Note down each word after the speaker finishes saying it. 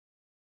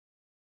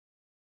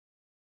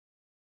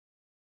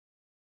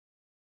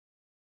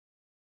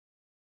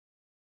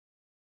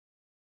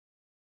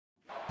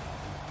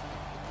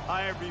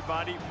Hi,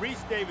 everybody.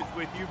 Reese Davis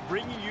with you,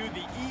 bringing you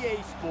the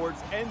EA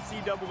Sports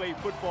NCAA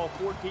Football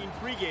 14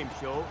 pregame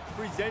show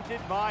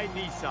presented by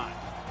Nissan.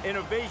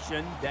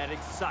 Innovation that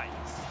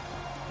excites.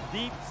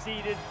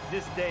 Deep-seated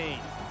disdain,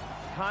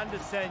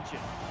 condescension,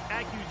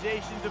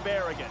 accusations of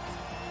arrogance,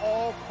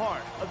 all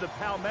part of the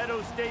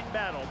Palmetto State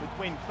battle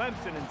between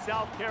Clemson and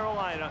South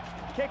Carolina.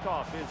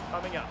 Kickoff is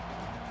coming up.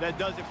 That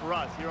does it for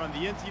us here on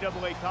the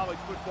NCAA College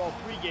Football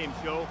pregame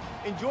show.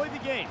 Enjoy the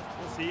game.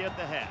 We'll see you at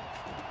the half.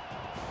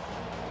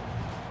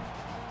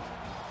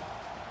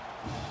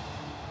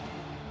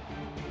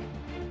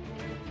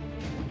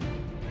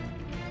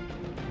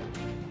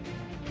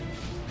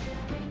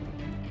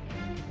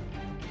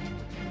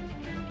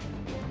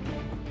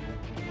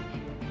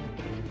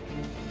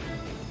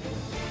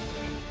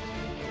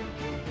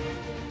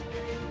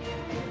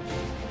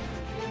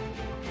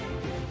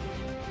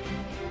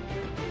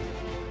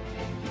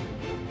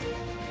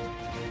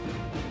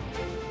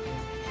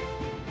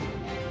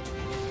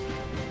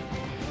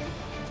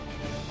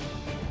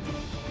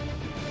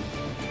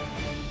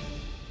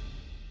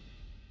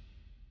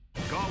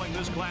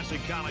 This classic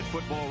college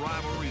football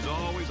rivalry is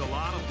always a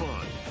lot of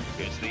fun.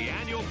 It's the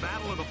annual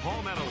Battle of the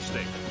Palmetto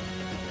State.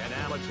 And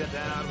now let's get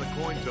down to the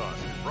coin toss.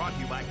 Brought to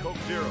you by Coke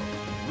Zero.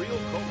 Real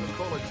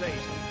Coca-Cola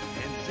taste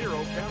and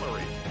 0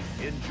 calories.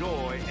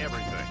 Enjoy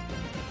everything.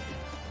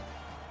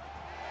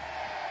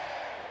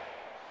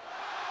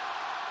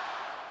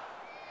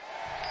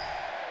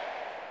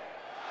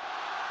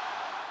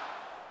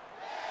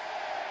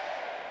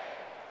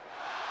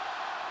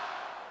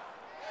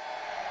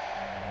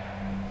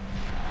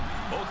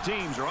 Both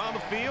teams are on the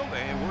field,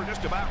 and we're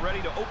just about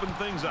ready to open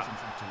things up.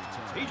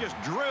 He just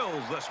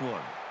drills this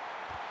one.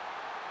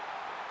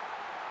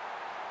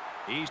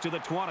 He's to the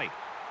 20.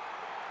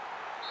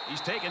 He's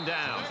taken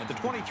down at the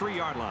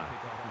 23-yard line.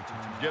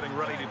 Getting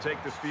ready to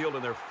take this field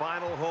in their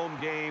final home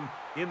game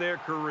in their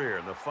career.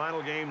 And the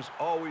final games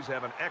always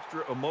have an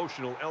extra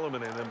emotional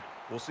element in them.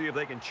 We'll see if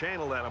they can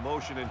channel that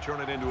emotion and turn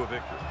it into a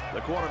victory.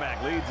 The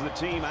quarterback leads the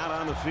team out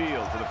on the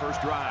field for the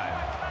first drive.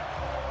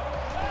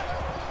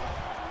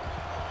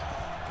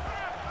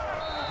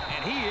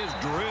 And he is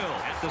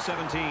drilled at the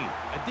 17.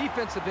 A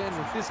defensive end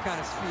with this kind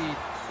of speed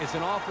is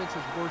an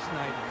offensive's worst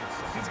nightmare.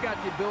 He's got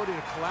the ability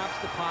to collapse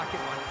the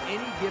pocket on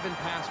any given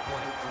pass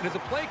play. And as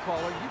a play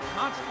caller, you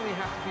constantly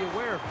have to be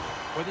aware of it.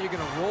 Whether you're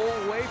going to roll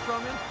away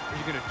from him, or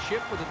you're going to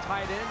chip with a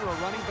tight end or a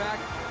running back,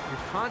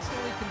 you're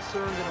constantly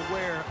concerned and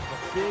aware of a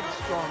big,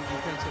 strong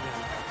defensive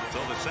end. So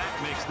the sack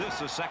makes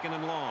this a 2nd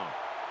and long.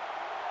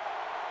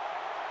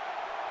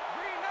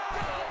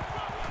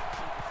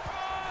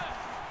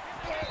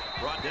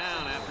 Brought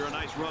down after a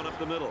nice run up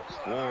the middle.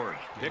 Ward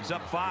picks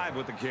up 5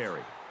 with the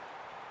carry.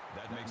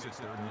 That makes it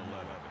 3rd and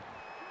 11.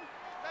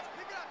 Let's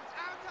pick it up. It's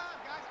out of time,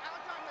 guys. Out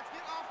of time. Let's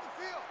get off the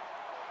field.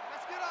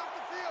 Let's get off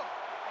the field.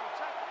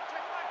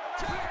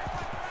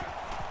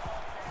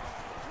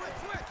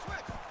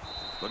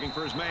 Switch. Looking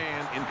for his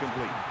man,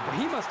 incomplete. Well,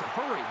 he must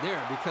have hurried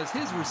there because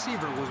his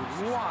receiver was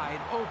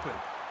wide open.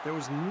 There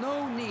was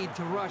no need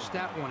to rush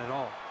that one at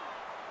all.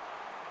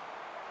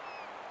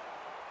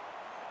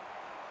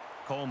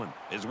 Coleman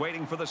is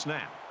waiting for the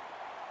snap.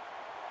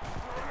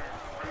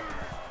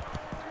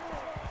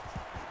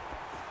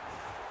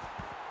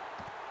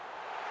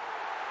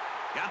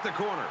 Got the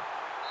corner.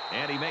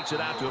 And he makes it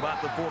out to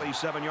about the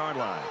 47-yard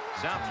line.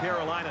 South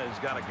Carolina has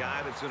got a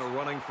guy that's in a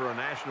running for a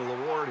national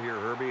award here,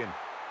 Herbie. And,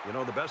 you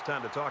know, the best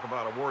time to talk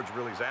about awards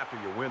really is after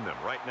you win them.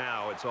 Right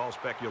now, it's all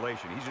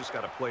speculation. He's just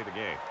got to play the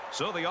game.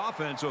 So the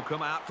offense will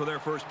come out for their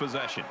first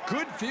possession.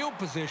 Good field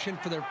position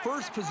for their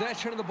first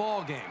possession of the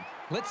ball game.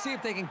 Let's see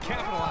if they can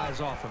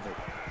capitalize off of it.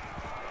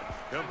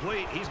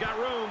 Complete. He's got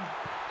room.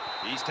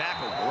 He's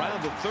tackled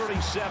around the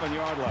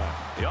 37-yard line.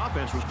 The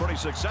offense was pretty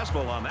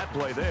successful on that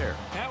play there.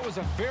 That was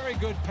a very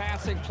good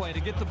passing play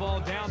to get the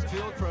ball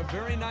downfield for a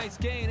very nice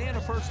gain and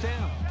a first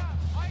down.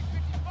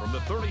 From the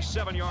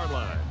 37-yard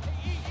line,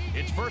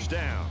 it's first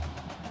down.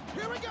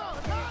 Here we go.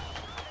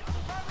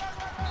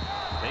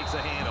 Takes a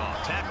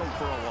handoff. Tackled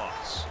for a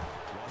loss.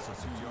 Loss of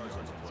 2 yards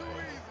on the play.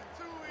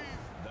 Too easy.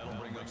 That'll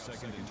bring up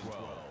 2nd and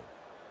 12.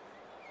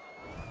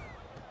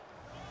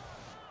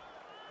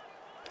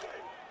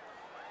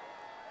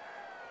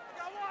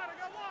 I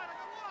got one.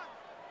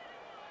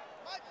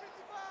 Mike 55.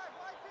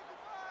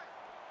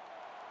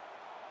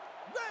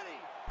 Ready.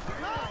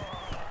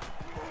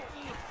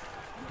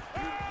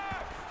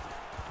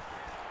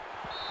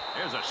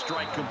 There's a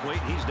strike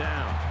complete. He's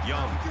down.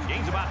 Young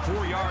gains about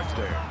 4 yards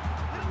there.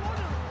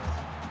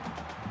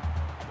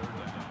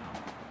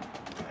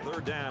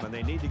 3rd down, and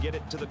they need to get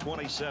it to the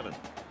 27.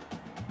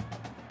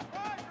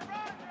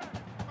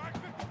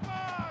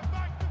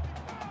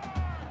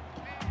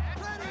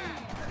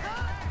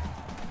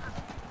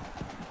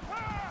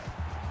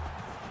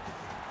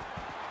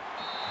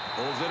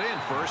 Pulls it in,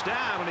 first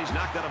down, and he's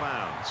knocked out of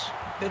bounds.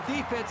 The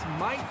defense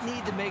might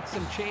need to make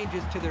some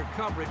changes to their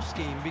coverage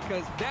scheme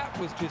because that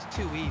was just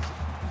too easy.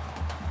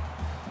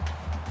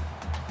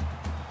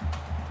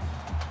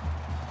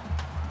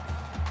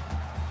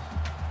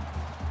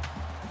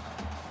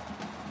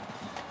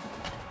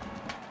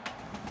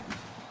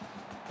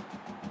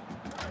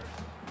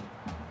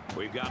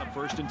 We've got a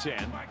 1st and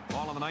 10.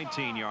 Ball on the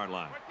 19-yard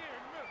line.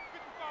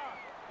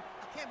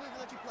 I can't believe they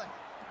let you play.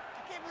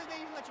 I can't believe they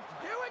even let you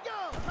play. Here we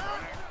go.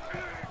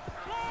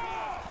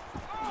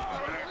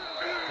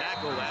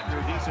 Tackle after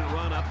a decent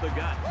run up the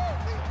gut.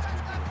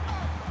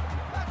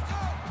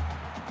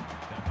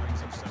 That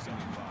brings up 2nd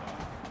and 5.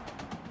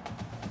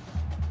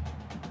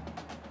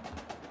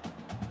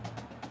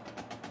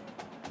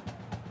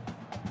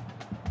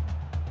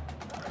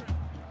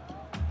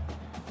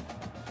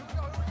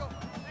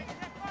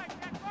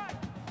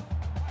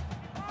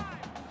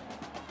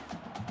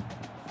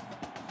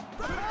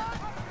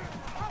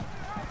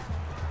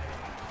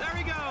 There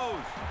he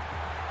goes.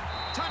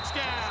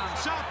 Touchdown,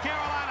 South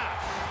Carolina.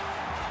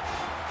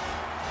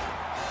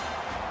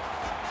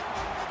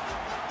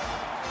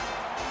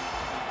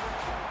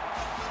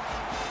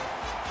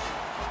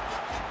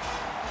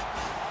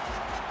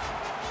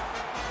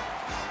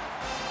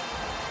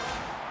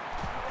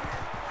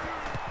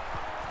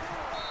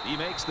 He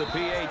makes the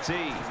PAT.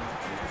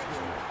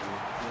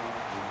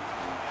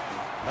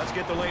 Let's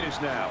get the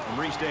latest now from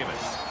Reese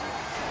Davis.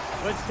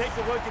 Let's take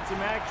a look at some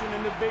action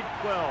in the Big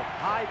 12.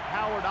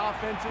 High-powered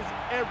offenses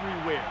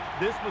everywhere.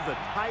 This was a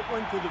tight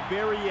one to the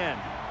very end.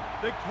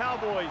 The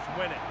Cowboys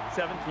win it,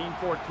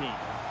 17-14.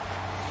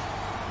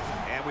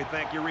 And we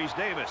thank you, Reese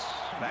Davis.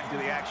 Back to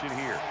the action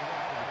here.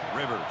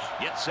 Rivers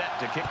gets set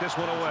to kick this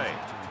one away.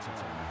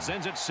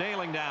 Sends it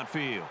sailing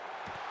downfield.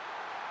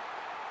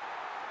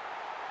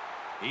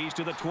 He's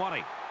to the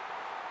 20.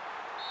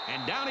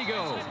 And down he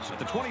goes at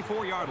the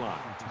 24-yard line.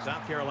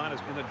 South Carolina's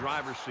in the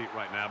driver's seat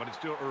right now, but it's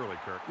still early,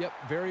 Kirk. Yep,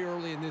 very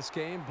early in this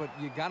game, but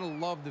you got to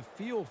love the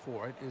feel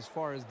for it as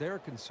far as they're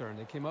concerned.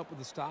 They came up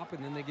with a stop,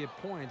 and then they get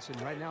points, and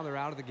right now they're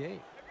out of the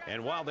game.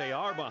 And while they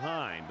are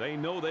behind, they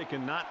know they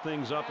can knot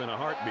things up in a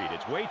heartbeat.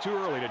 It's way too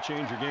early to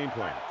change your game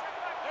plan.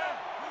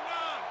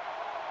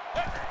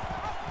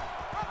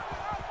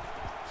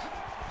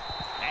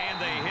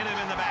 And they hit him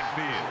in the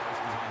backfield.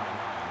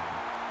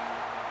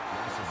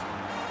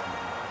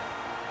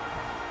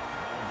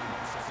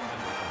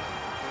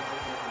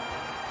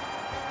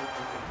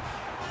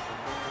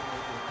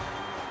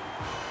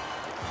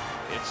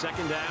 It's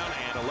 2nd down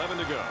and 11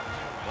 to go.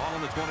 Ball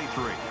on the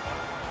 23.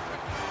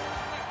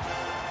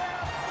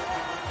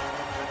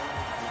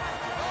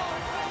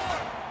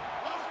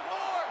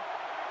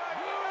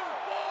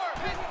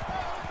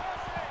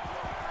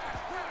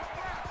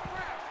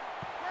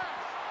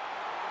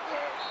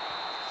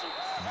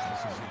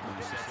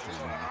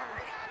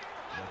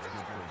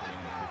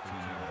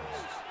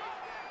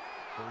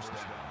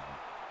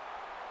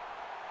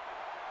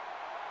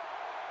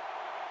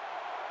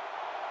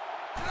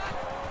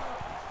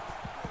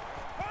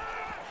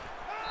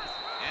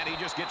 And he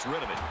just gets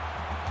rid of it.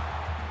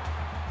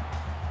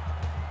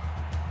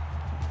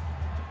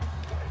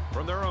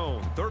 From their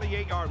own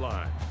 38-yard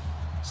line.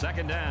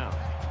 2nd down.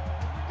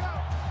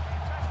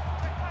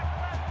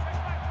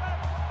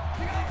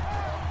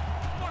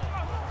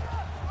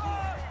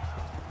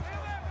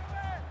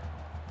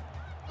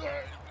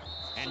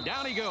 And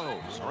down he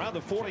goes around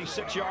the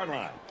 46-yard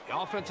line. The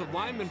offensive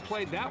lineman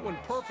played that one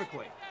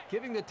perfectly,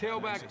 giving the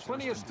tailback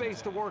plenty of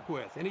space to work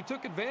with, and he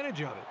took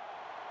advantage of it.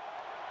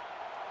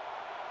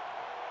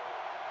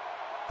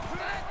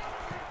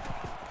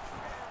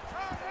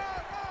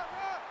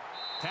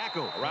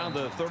 Tackle around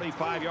the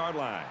 35-yard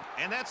line.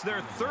 And that's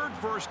their 3rd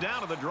first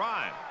down of the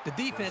drive. The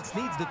defense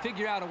needs to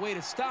figure out a way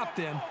to stop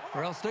them,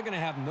 or else they're going to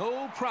have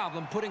no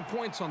problem putting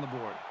points on the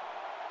board.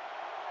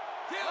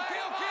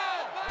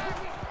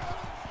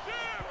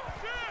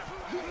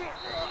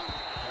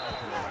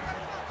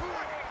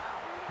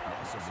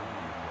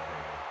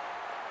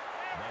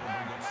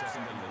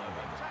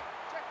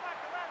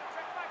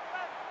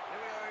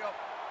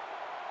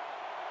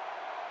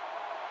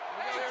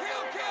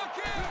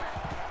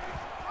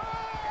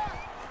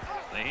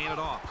 They hand it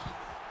off.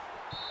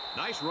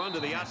 Nice run to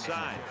the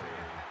outside.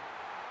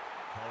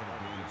 Call it a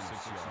gain of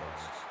 6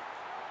 yards.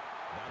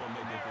 That'll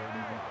make it 3rd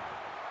and 5.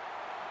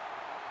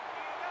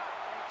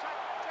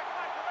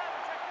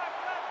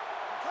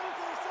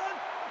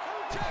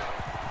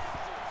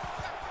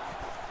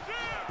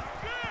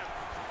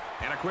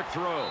 And a quick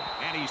throw.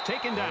 And he's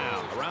taken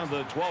down around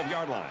the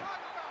 12-yard line.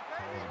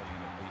 Call it a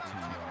gain of 18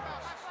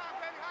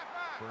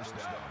 yards.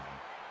 1st down.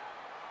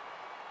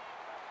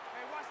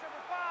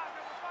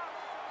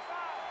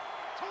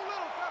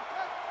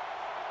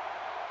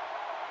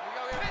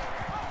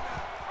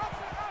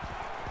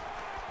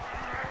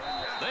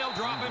 They'll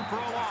drop him for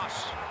a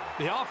loss.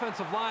 The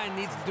offensive line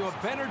needs to do a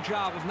better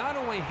job of not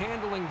only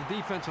handling the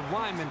defensive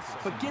linemen,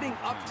 but getting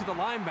up to the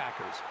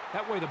linebackers.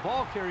 That way the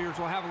ball carriers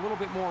will have a little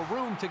bit more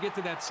room to get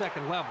to that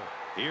 2nd level.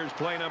 Here's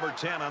play number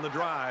 10 on the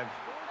drive.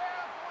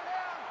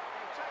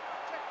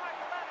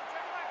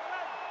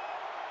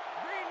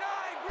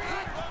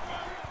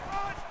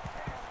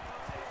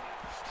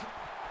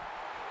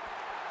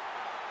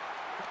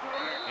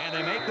 And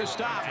they make the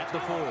stop at the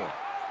 4. Call it a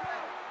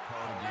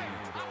gain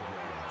of 12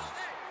 yards.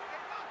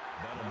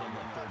 That'll bring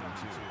up 3rd and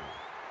 2.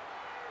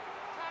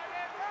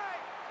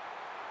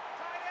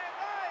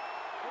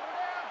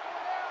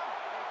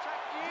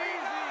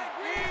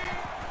 Easy.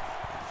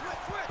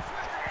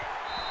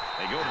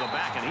 go to the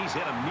back, and he's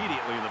hit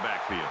immediately in the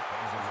backfield. That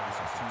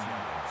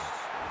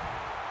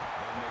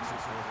makes it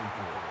 4th and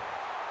 4.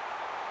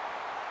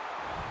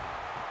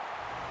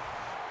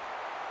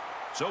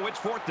 So it's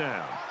 4th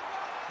down.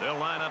 They'll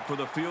line up for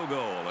the field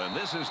goal, and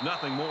this is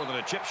nothing more than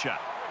a chip shot.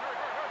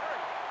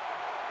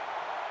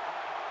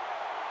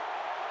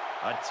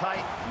 A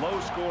tight,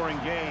 low-scoring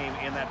game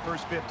in that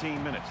first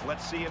 15 minutes.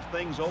 Let's see if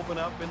things open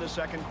up in the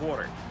second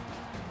quarter.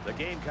 The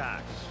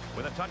Gamecocks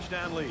with a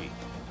touchdown lead.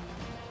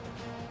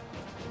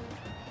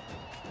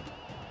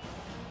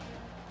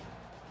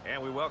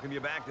 And we welcome you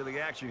back to the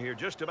action here.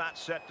 Just about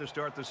set to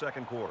start the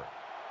second quarter.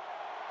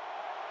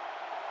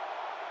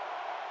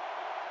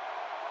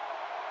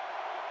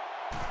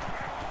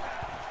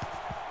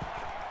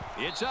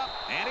 It's up,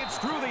 and it's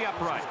through the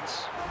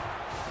uprights.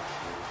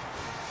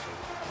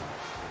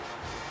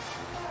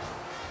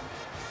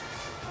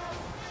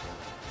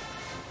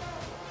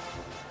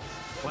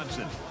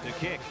 Clemson to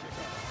kick.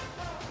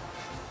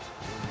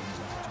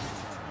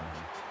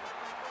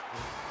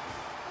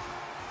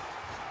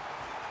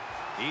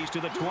 He's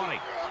to the 20.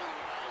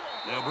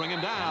 They'll bring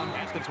him down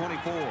at the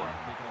 24.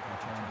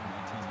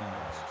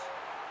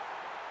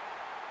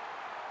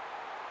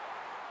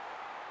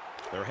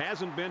 There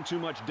hasn't been too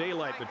much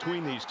daylight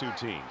between these two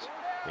teams.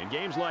 In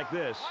games like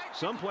this,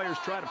 some players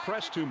try to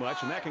press too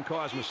much, and that can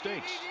cause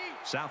mistakes.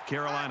 South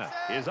Carolina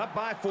is up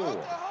by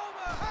 4.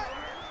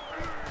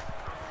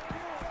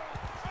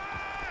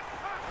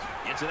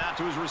 Gets it out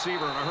to his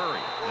receiver in a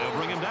hurry. They'll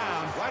bring him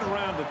down right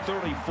around the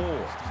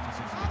 34.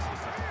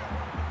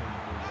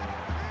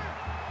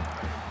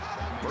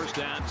 First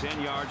down,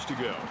 10 yards to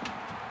go.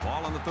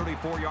 Ball on the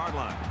 34-yard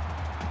line.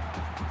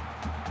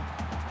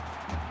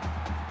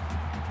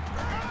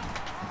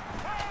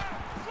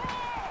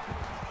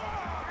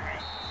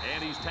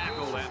 And he's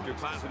tackled after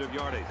positive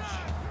yardage.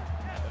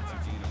 That's a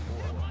gain of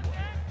 4.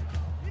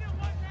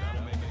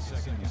 That'll make it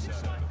 2nd and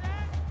 7.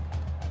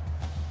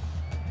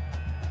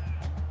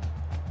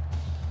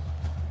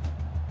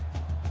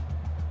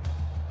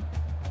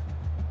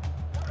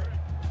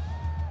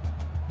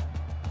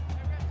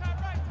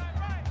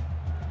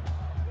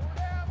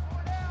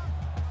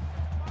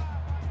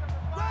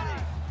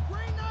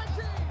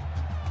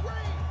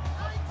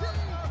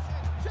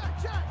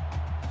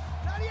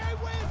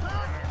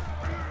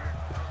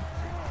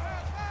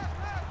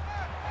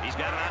 He's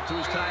got it out to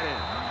his tight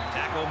end.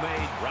 Tackle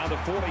made around the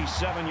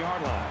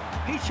 47-yard line.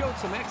 He showed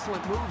some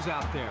excellent moves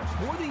out there.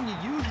 More than you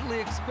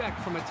usually expect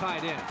from a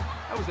tight end.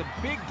 That was a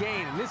big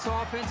gain, and this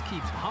offense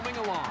keeps humming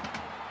along.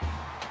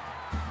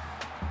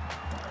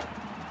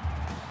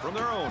 From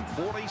their own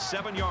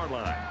 47-yard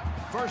line.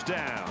 First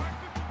down.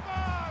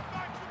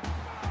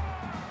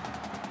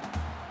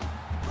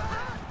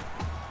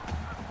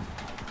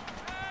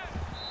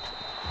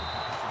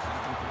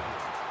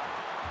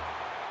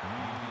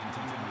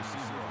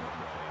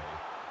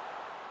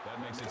 That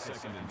makes it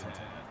 2nd and 10.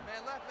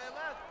 Man left, man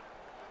left.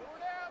 4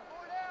 down,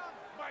 4 down.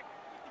 Mike,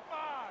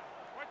 55.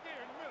 Right there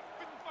in the middle,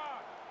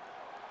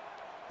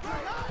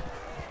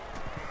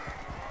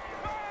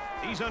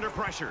 55. He's under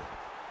pressure.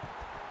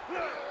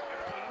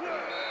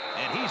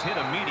 And he's hit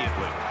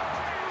immediately.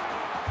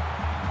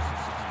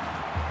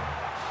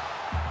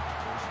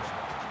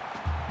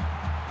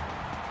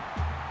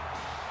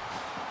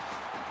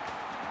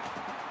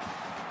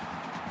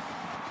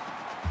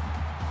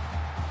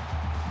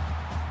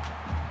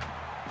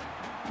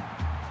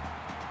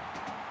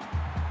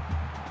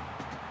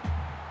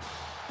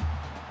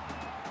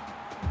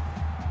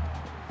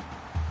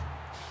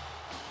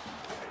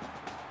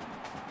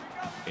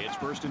 It's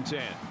 1st and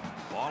 10.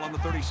 Ball on the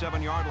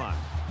 37-yard line.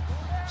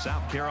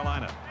 South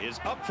Carolina is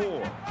up 4.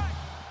 Ready.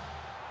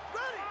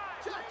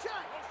 Check,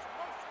 check.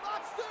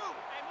 Box 2.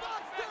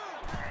 Box 2.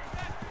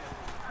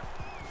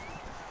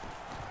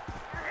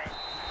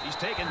 He's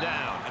taken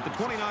down at the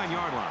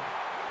 29-yard line.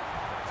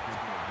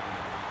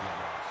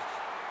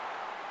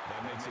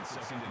 That makes it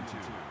 2nd and 2.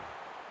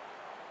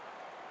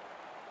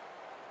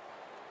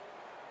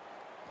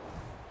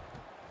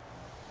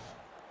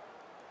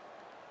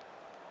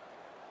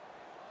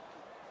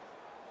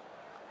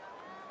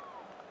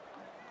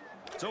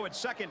 So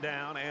it's 2nd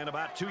down and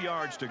about 2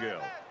 yards to go. 4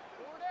 down,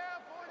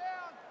 4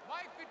 down.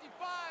 Mike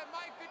 55,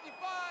 Mike 55.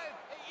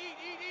 Hey,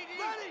 eat.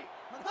 Ready.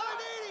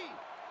 180.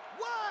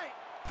 Wide.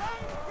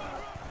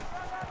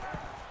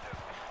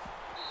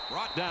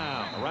 Brought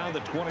down around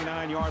the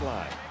 29-yard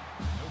line.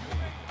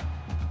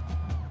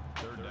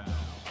 3rd down.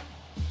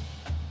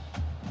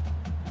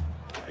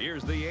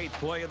 Here's the 8th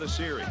play of the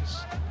series.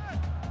 4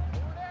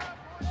 down,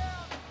 4 down.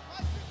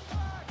 Mike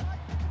 55.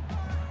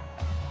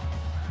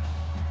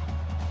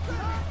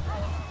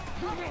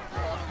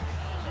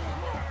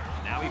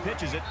 Now he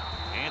pitches it,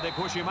 and they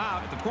push him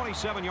out at the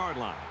 27-yard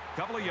line.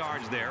 Couple of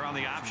yards there on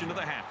the option to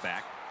the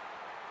halfback.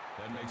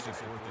 That makes it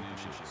 4th and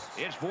inches.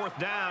 It's 4th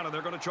down, and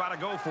they're going to try to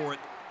go for it.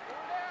 4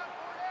 down,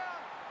 4 down.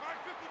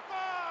 Mike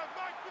 55,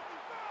 Mike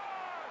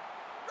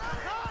 55.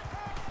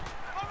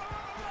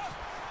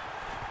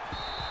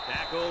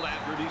 Tackled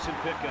after a decent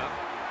pickup.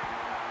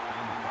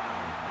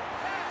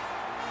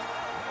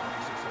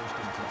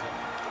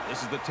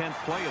 This is the 10th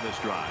play of this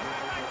drive.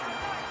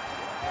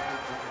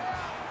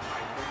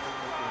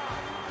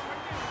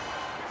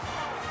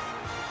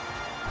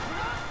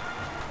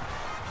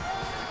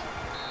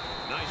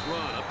 Nice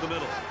run up the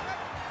middle.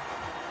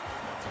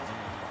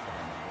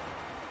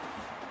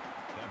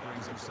 That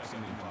brings up 2nd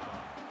and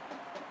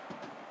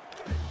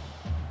 5.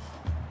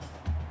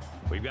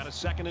 We've got a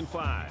 2nd and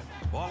 5.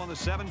 Ball on the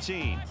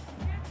 17.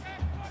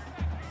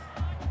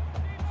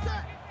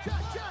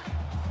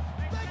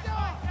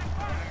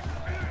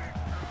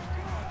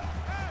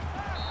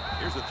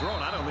 Here's the throw,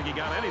 and I don't think he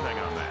got anything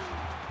on that.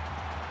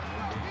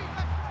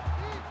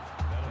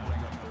 That'll bring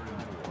up 3rd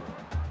and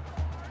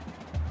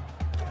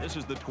 4. This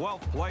is the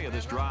 12th play of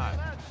this drive.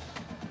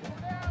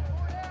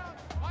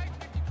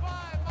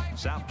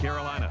 South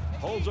Carolina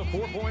holds a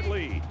 4-point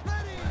lead.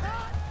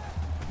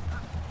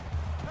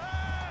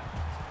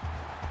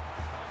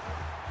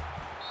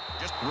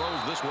 Just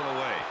throws this one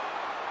away.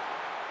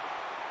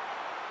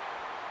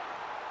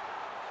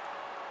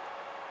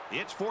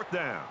 It's 4th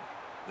down.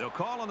 They'll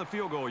call on the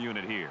field goal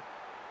unit here.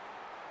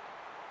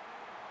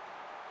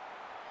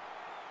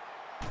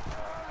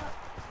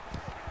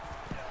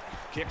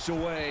 Kicks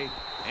away,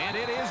 and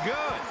it is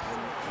good.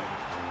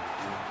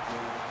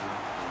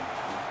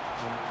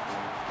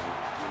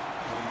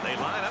 They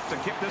line up to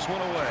kick this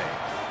one away.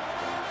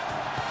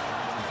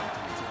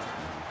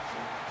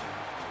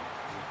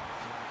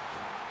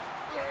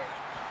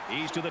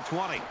 He's to the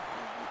 20.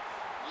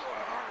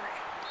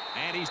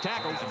 And he's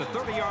tackled at the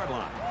 30-yard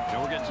line. You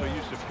know, we're getting so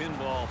used to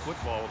pinball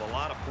football with a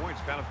lot of points.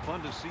 Kind of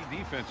fun to see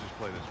defenses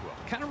play this well.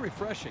 Kind of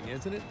refreshing,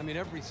 isn't it? I mean,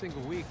 every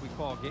single week we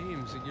call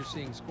games and you're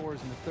seeing scores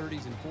in the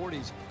 30s and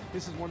 40s.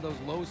 This is one of those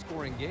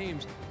low-scoring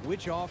games.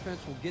 Which offense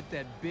will get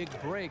that big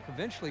break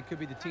eventually could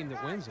be the team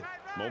that wins it.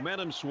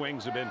 Momentum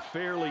swings have been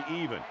fairly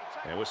even.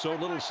 And with so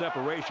little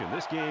separation,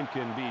 this game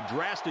can be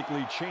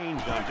drastically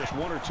changed on just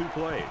 1 or 2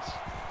 plays.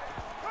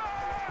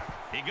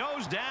 He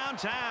goes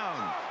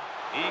downtown.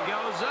 He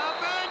goes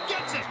up and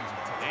gets it.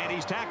 And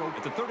he's tackled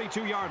at the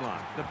 32-yard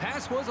line. The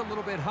pass was a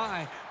little bit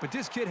high, but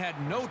this kid had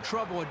no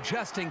trouble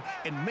adjusting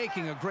and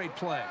making a great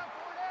play.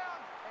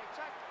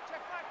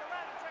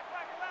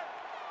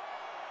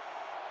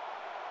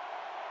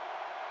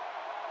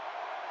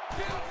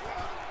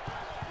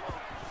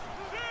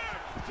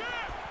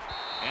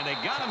 And they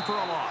got him for a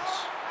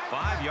loss.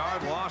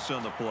 5-yard loss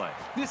on the play.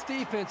 This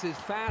defense is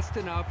fast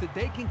enough that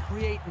they can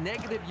create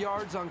negative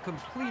yards on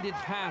completed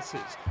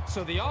passes.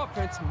 So the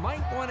offense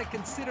might want to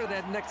consider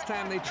that next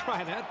time they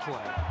try that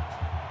play.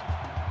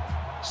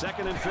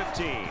 2nd and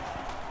 15.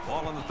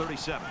 Ball on the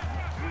 37.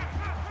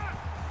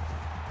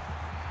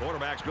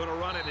 Quarterback's going to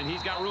run it, and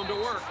he's got room to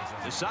work.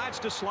 Decides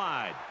to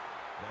slide.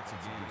 That's a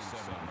gain of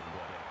 7 on the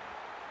play.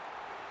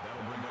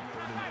 That'll bring up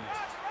 3rd and 8.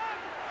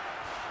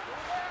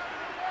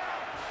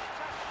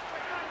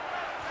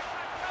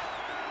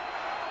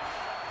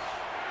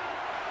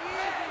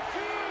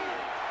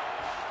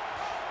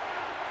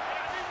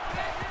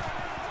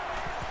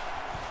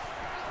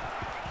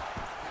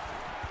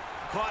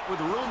 Caught with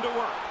room to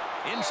work.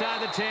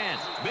 Inside the 10.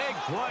 Big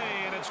play,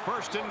 and it's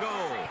 1st and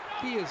goal.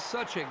 He is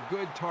such a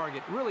good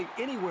target, really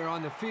anywhere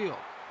on the field.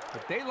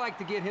 But they like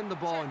to get him the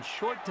ball in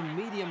short to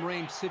medium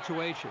range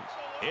situations.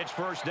 It's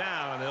 1st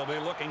down, and they'll be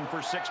looking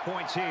for 6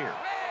 points here.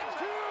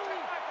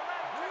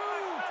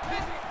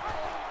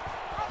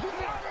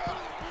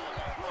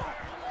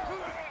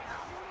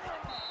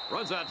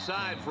 Runs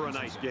outside for a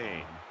nice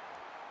gain.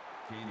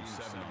 Gain of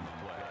 7 on the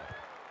play.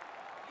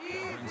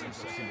 That brings up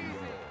 2nd and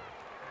goal.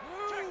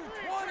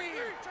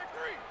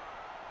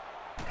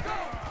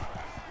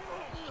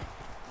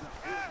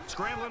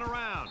 Scrambling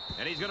around,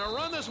 and he's going to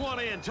run this one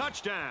in.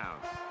 Touchdown.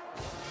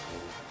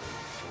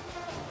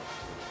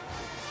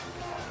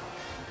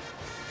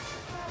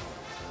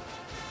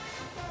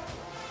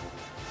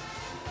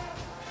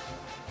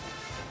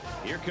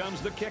 Here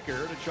comes the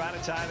kicker to try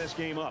to tie this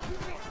game up.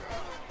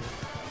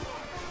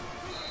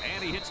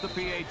 And he hits the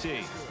PAT.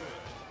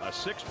 A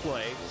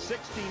 6-play,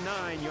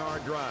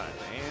 69-yard drive.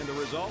 And the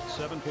result,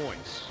 7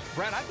 points.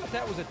 Brad, I thought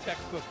that was a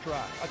textbook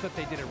drive. I thought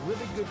they did a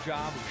really good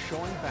job of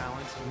showing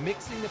balance,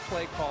 mixing the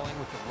play calling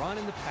with the run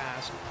and the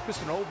pass.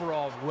 Just an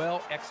overall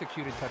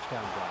well-executed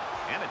touchdown drive.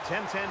 And a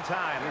 10-10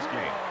 tie in this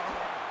game.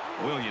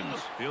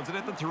 Williams fields it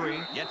at the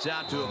 3, gets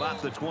out to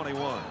about the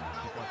 21.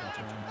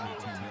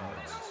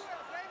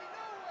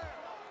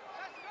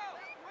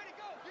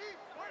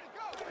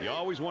 You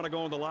always want to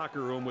go in the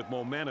locker room with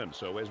momentum,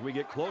 so as we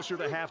get closer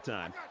to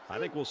halftime, I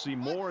think we'll see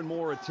more and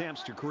more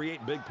attempts to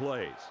create big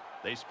plays.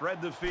 They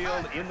spread the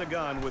field in the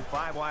gun with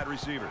 5 wide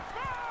receivers.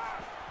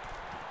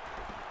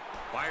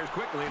 Fires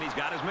quickly, and he's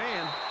got his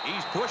man.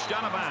 He's pushed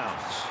out of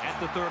bounds at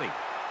the 30.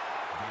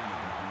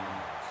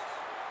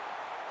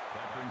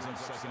 That brings up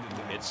 2nd and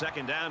 10. It's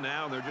 2nd down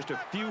now, and they're just a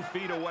few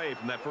feet away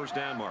from that 1st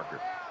down marker.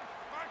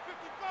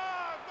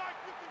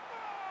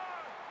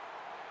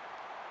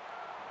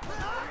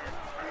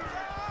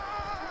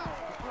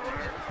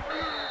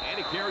 And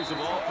he carries the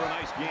ball for a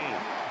nice gain.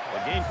 The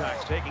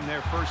Gamecocks taking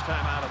their first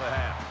time out of the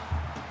half.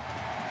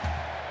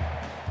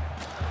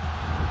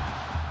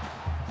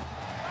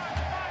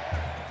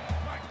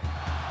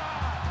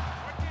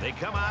 They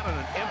come out in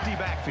an empty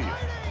backfield.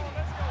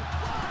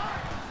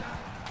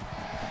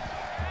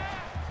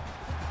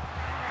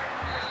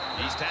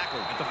 He's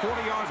tackled at the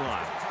 40-yard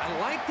line. I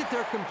like that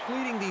they're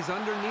completing these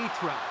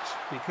underneath routes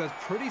because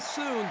pretty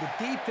soon the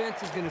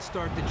defense is going to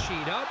start to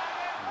cheat up.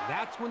 And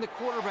that's when the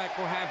quarterback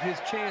will have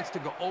his chance to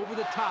go over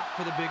the top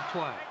for the big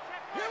play.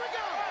 Here we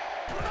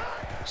go.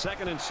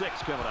 2nd and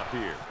 6 coming up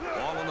here.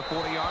 Ball on the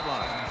 40-yard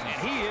line.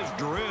 And he is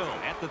drilled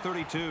at the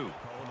 32. Call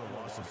it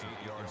a loss of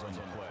 8 yards on the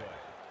play.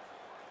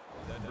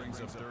 That brings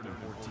up 3rd and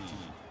 14.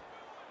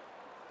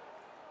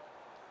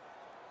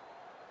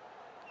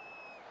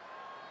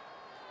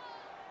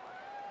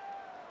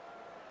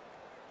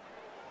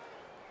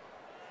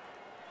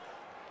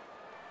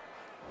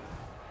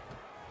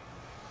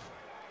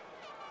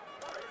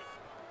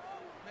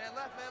 Man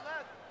left, man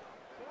left.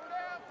 4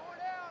 down.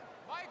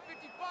 Mike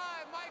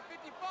 55, Mike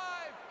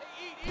 55.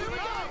 Hey, eat. Here we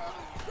go.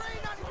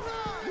 395.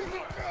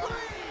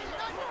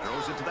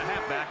 Throws it to the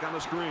halfback on the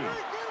screen.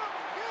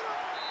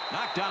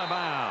 Knocked out of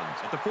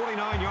bounds at the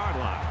 49-yard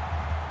line.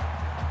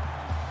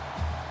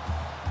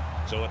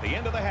 So at the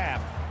end of the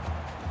half,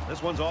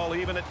 this one's all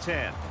even at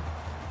 10.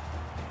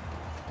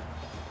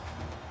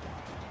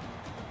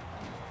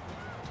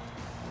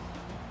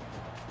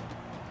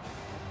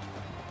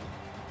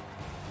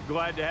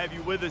 Glad to have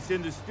you with us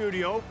in the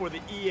studio for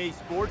the EA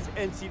Sports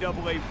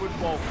NCAA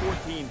Football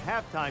 14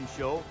 halftime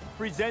show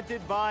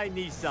presented by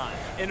Nissan.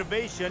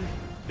 Innovation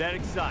that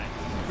excites.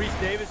 Reese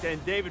Davis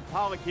and David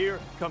Pollack here,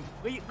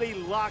 completely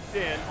locked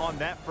in on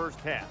that first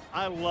half.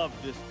 I love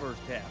this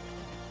first half.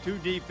 Two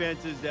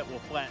defenses that will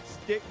flat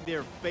stick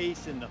their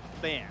face in the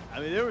fan. I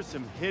mean, there was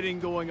some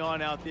hitting going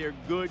on out there.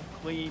 Good,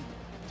 clean,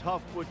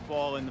 tough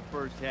football in the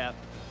first half.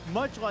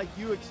 Much like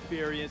you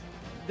experienced,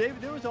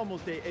 David, there was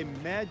almost a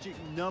magic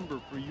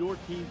number for your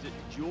teams at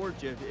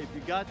Georgia. If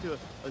you got to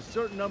a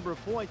certain number of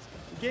points,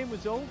 the game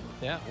was over.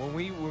 Yeah,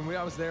 when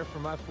I was there for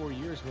my 4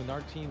 years, when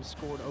our team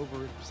scored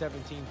over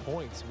 17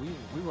 points, we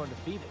were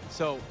undefeated.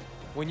 So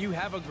when you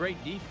have a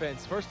great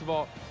defense, first of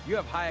all, you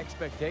have high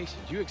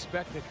expectations. You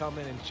expect to come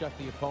in and shut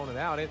the opponent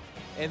out.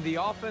 And the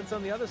offense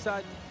on the other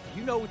side,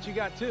 you know what you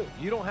got too.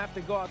 You don't have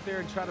to go out there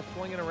and try to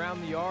fling it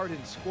around the yard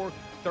and score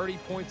 30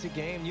 points a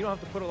game. You don't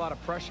have to put a lot of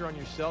pressure on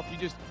yourself. You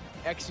just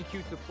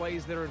execute the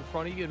plays that are in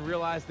front of you and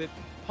realize that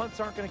punts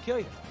aren't going to kill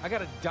you. I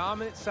got a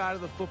dominant side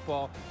of the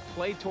football.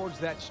 Play towards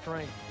that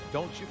strength.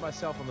 Don't shoot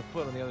myself on the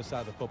foot on the other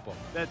side of the football.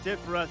 That's it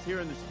for us here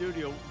in the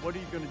studio. What are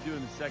you going to do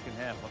in the second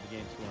half while the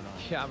game's going on?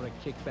 Yeah, I'm going to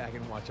kick back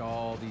and watch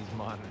all these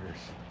monitors.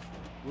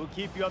 We'll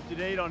keep you up to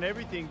date on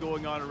everything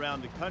going on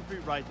around the country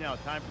right now.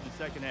 Time for the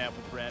second half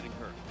with Brad and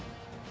Kirk.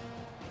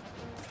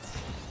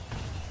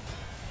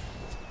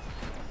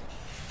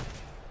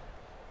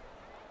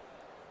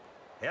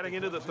 Heading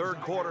into the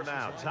third quarter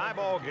now. Tie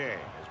ball game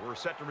as we're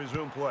set to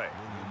resume play.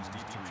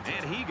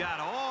 And he got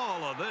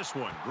all of this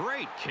one.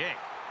 Great kick.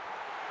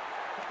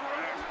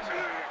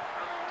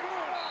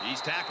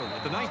 He's tackled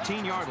at the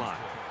 19-yard line.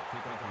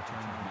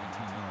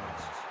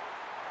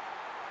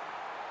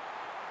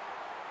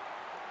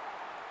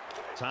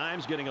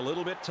 Time's getting a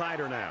little bit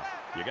tighter now.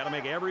 You got to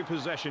make every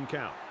possession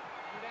count.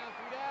 3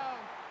 down.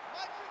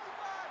 Mike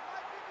 55,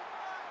 Mike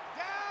 55.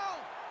 Down.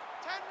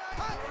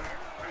 10-9.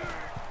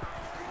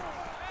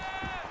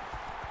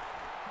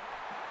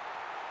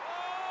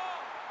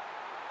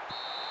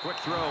 Quick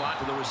throw out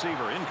to the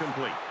receiver,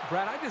 incomplete.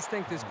 Brad, I just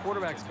think this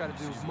quarterback's got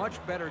to do a much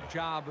better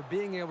job of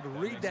being able to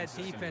read that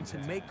defense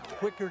and make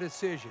quicker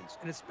decisions.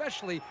 And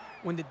especially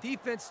when the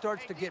defense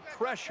starts to get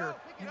pressure,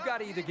 you've got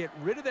to either get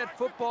rid of that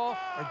football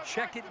or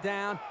check it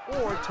down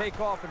or take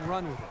off and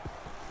run with it.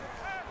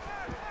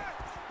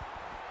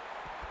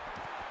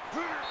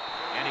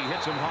 And he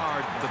hits him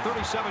hard at the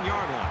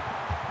 37-yard line.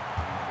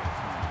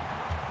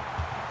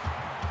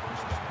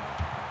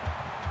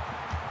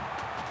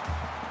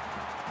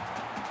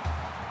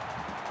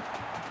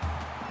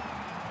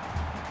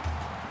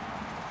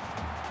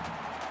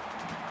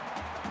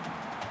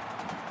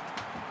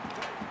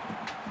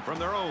 From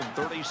their own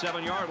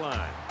 37-yard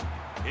line.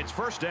 It's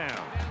first down.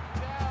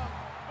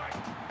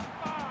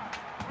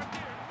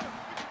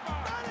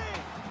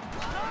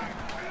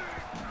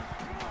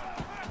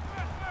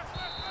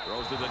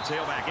 Throws to the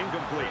tailback,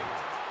 incomplete.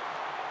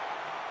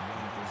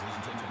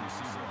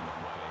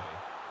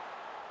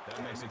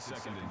 That makes it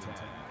 2nd and 10.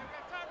 Time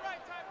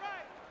right.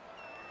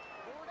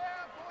 4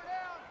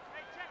 down.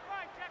 Hey, check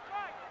right.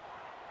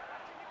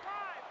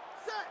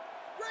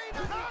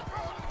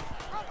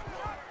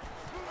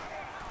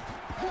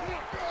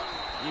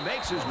 He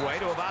makes his way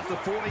to about the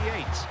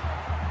 48.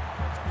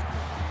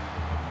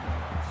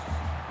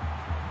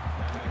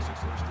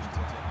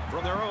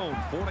 From their own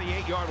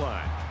 48-yard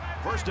line.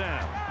 First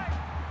down.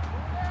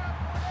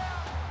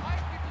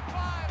 Mike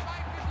 55,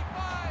 Mike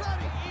 55.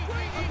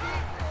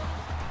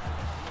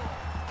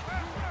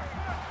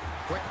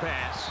 Quick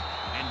pass.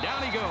 And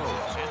down he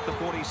goes at the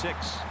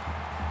 46.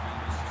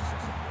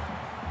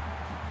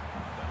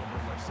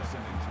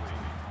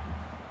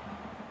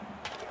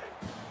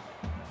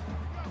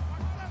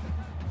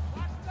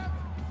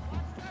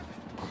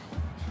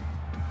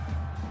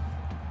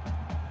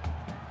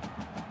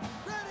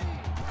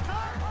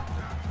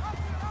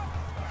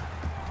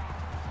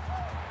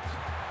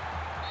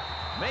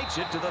 Makes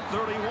it to the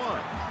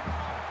 31.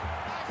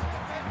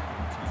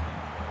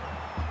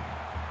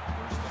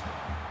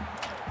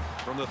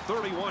 From the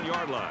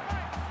 31-yard line.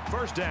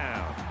 First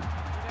down.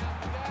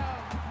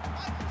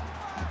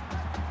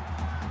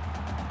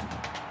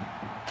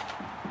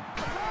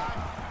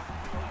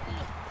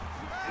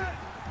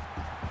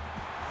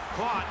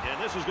 Caught, and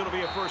this is going to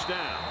be a first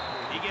down.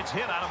 He gets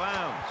hit out of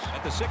bounds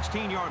at the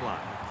 16-yard line.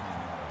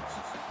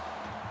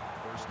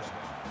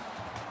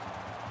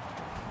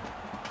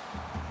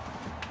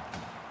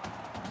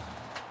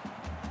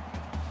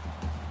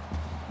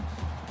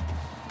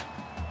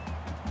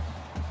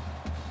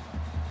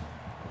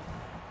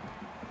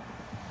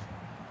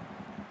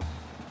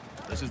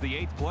 This is the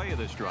 8th play of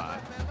this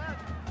drive.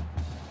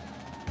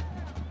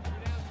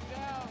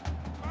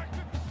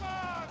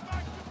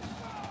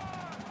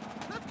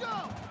 Let's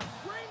go!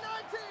 Green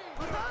 19!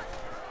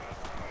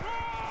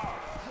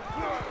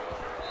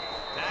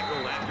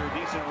 Tackled after a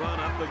decent run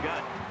up the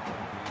gut.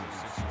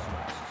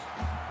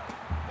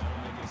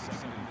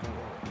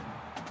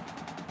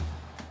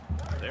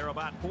 They're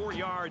about 4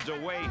 yards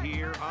away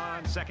here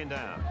on second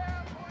down.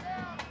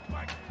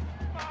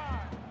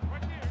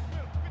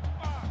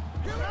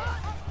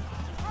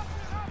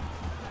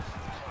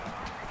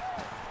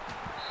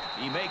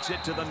 He makes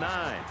it to the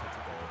 9.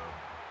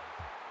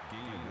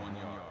 Gain 1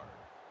 yard.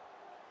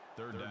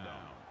 Third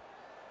down.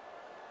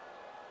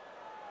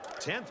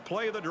 10th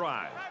play of the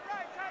drive. Right.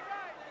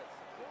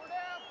 4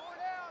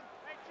 down.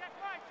 Hey, check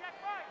right.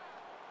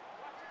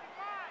 Watch it,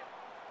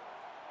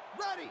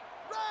 5. Ready.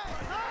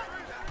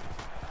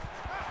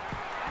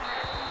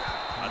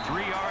 A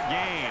 3-yard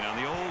gain on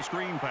the old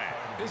screen pass.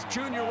 This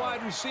junior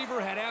wide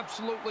receiver had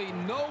absolutely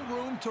no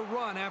room to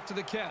run after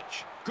the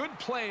catch. Good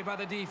play by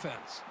the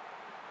defense.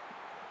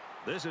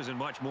 This isn't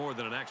much more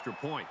than an extra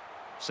point.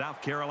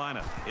 South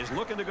Carolina is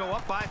looking to go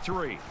up by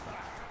 3.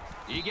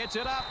 He gets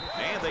it up,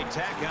 and they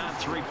tack on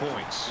 3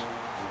 points.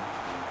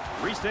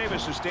 Reese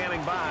Davis is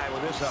standing by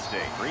with this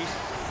update. Reese?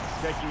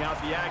 Checking out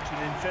the action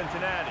in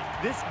Cincinnati.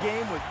 This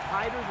game was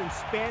tighter than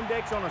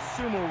spandex on a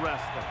sumo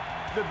wrestler.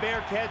 The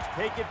Bearcats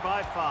take it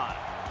by 5.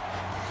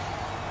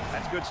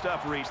 That's good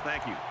stuff, Reese.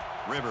 Thank you.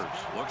 Rivers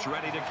looks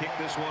ready to kick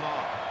this one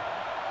off.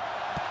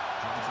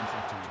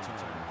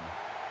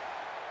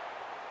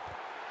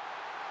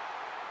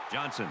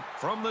 Johnson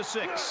from the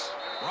 6.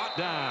 Brought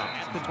down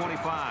at the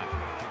 25.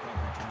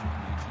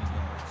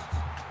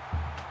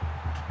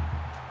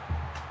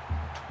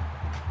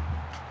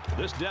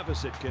 This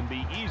deficit can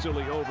be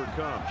easily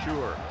overcome,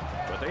 sure.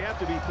 But they have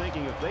to be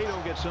thinking if they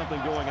don't get something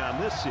going on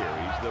this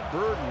series, the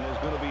burden is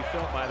going to be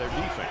felt by their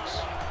defense.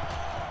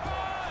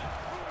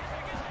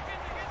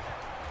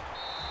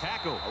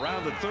 Tackle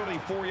around the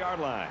 34-yard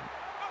line.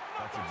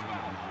 That's a good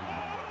one.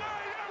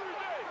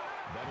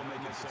 That'll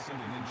make it 2nd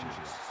and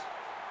inches.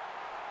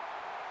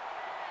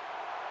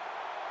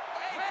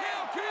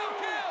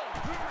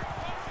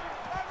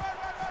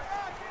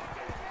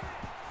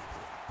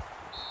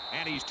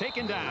 And he's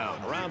taken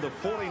down around the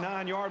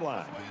 49-yard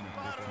line.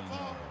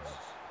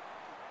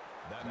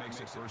 That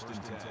makes it 1st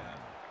and 10.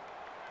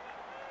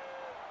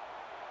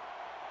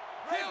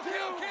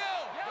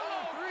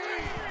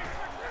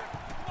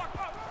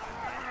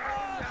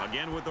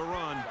 Again with the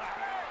run.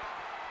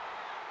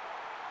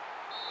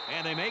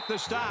 And they make the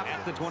stop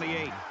at the 28.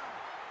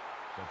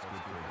 That's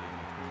good for a gain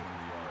of 3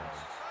 yards.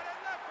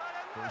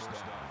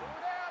 1st down.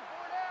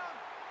 4 down.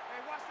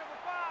 Hey, watch number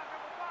 5.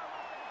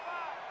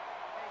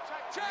 Hey,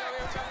 check.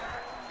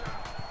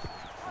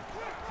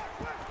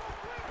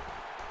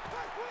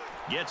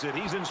 Gets it.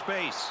 He's in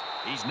space.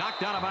 He's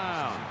knocked out of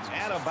bounds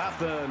at about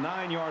the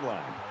 9-yard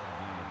line.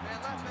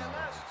 Man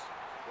left.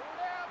 4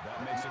 down. That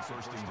makes it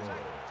 1st and goal.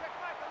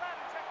 Check right 11.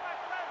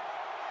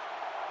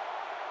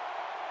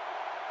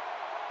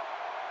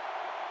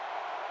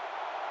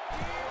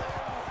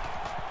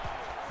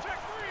 Check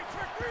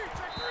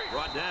 3.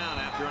 Brought down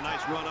after a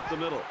nice run up the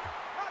middle.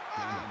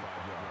 Gain of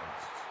 5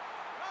 yards.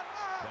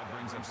 That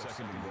brings him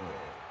 2nd and goal.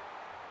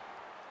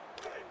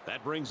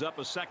 That brings up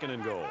a 2nd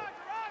and goal.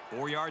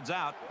 4 yards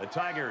out. The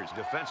Tigers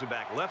defensive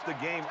back left the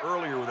game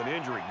earlier with an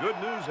injury. Good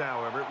news,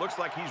 however, it looks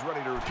like he's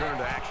ready to return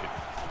to action.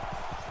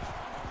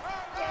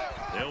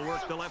 They'll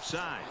work the left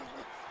side.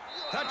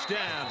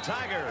 Touchdown,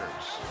 Tigers.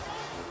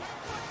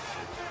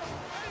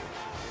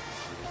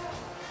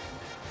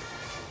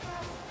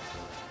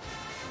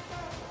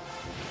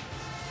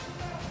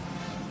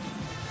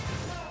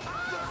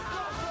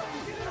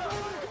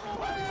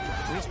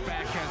 This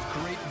back has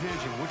great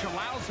vision, which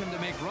allows him to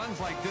make runs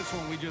like this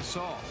one we just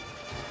saw.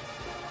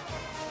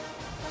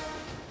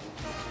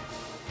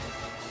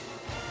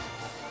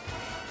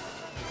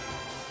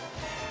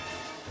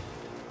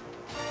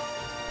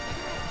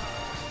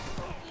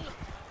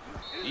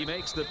 He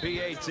makes the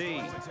PAT.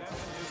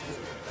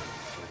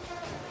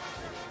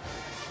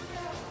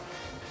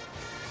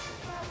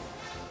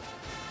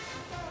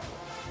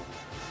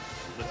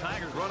 The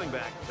Tigers running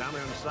back down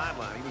there on the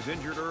sideline. He was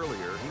injured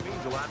earlier. He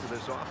means a lot to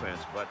this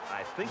offense, but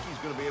I think he's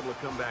going to be able to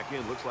come back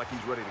in. Looks like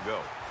he's ready to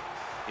go.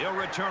 He'll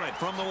return it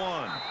from the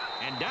 1.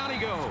 And down he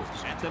goes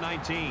at the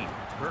 19.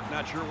 Kirk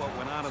not sure what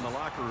went on in the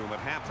locker room at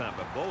halftime,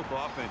 but both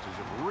offenses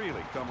have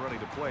really come ready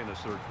to play in this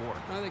third quarter.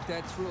 I think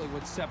that's really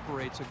what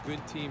separates a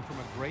good team from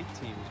a great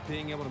team, is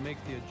being able to make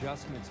the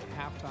adjustments at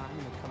halftime and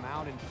then come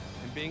out and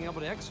being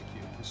able to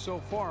execute. And so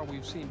far,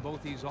 we've seen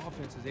both these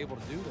offenses able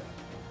to do that.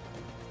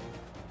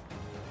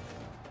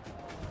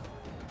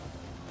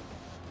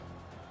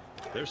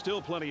 There's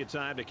still plenty of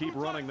time to keep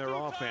running their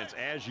offense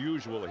as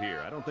usual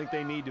here. I don't think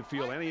they need to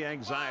feel any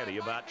anxiety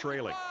about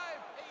trailing.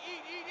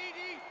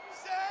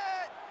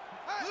 Set!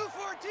 Blue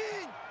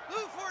 14!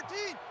 Blue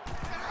 14!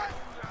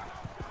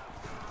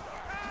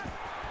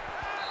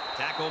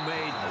 Tackle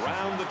made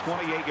around the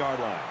 28-yard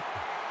line.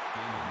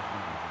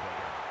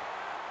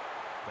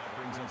 That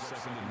brings up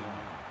 2nd and 1.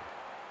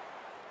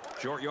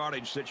 Short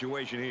yardage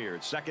situation here.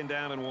 It's 2nd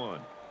down and 1.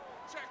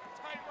 Check,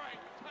 tight right,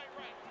 tight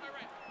right, tight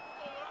right.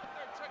 Go out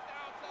there, check the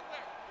outside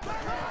there.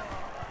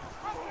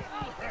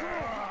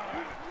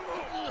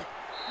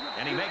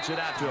 And he makes it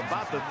out to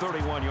about the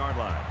 31-yard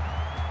line.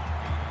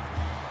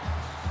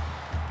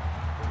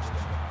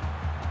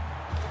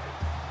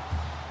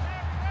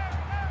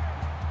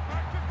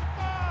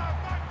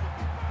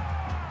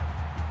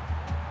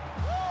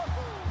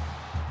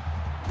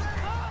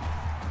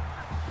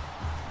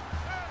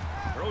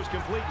 Throws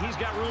complete. He's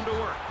got room to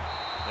work.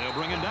 They'll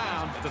bring him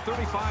down at the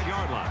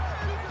 35-yard line.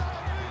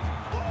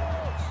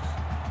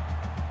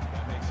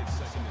 That makes it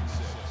 2nd and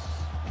 6.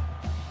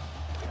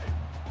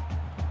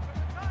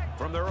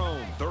 From their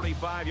own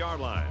 35-yard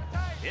line,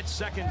 it's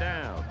 2nd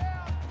down.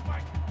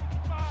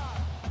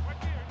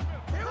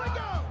 Here we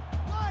go!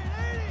 Line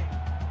 80!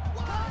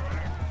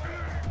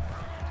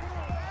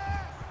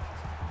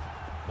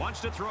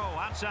 Wants to throw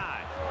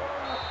outside.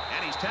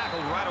 And he's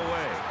tackled right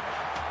away.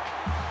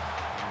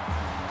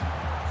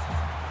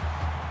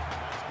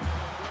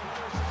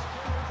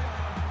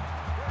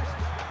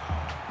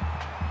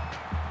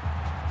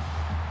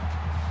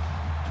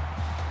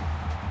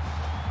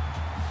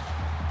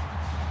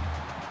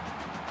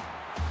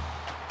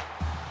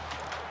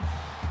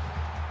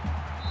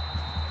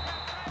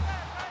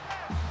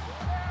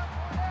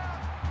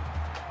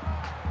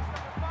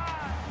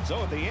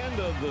 So at the end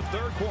of the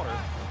third quarter,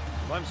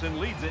 Clemson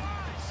leads it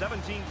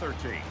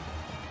 17-13.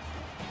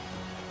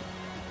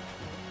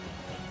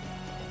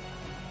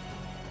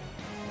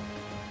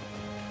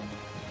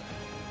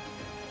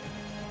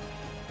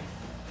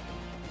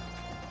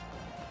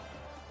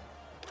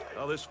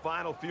 Well, this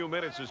final few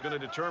minutes is going to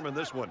determine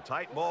this one.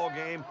 Tight ball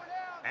game.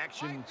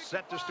 Action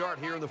set to start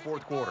here in the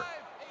fourth quarter.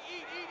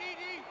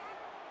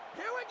 Here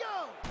we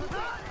go!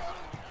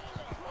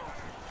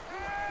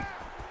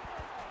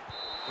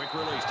 Quick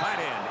release, tight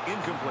end,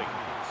 incomplete.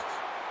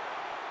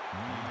 The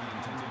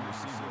intended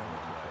receiver on the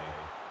play.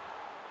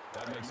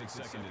 That makes it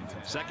 2nd and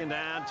 10. 2nd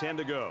down, 10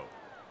 to go.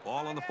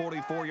 Ball on the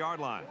 44-yard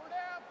line.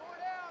 Four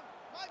down.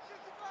 Mike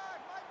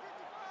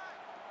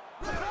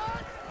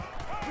 55,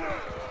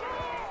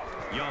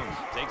 Young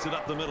takes it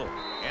up the middle,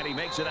 and he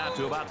makes it out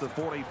to about the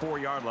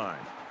 44-yard line.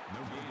 No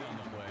gain on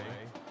the play.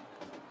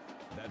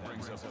 That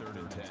brings up 3rd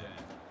and 10.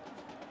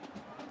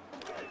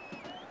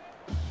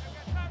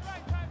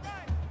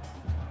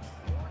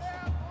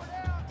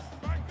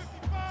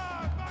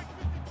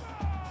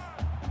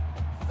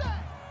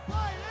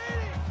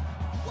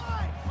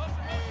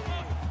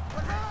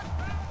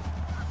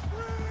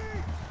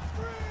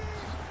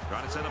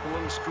 Trying to set up a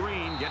little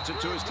screen, gets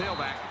it to his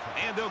tailback,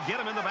 and they'll get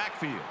him in the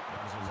backfield.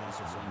 That was a loss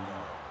of 1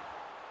 yard.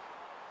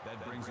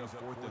 That brings up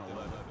 4th and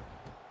 11.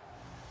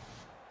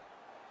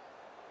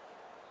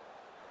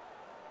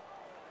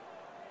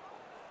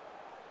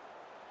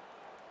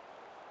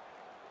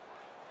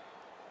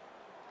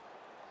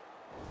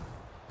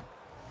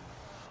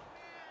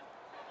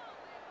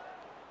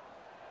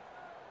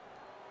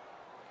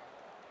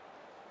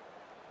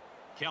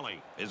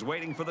 Kelly is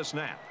waiting for the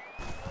snap.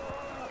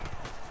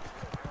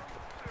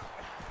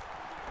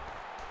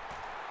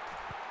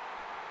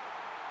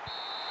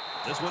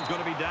 This one's going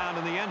to be down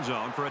in the end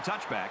zone for a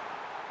touchback.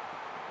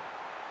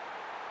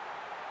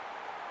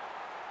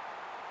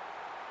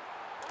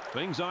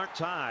 Things aren't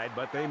tied,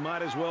 but they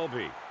might as well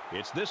be.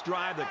 It's this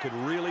drive that could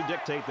really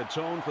dictate the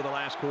tone for the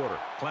last quarter.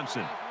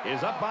 Clemson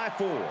is up by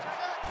 4.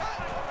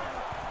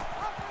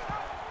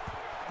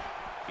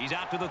 He's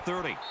out to the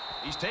 30.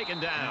 He's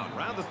taken down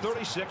around the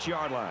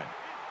 36-yard line.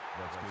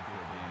 That's good for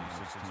a gain of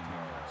 16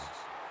 yards.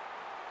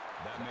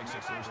 That makes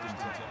it 1st and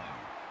 10. 3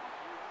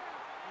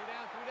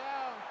 down, 3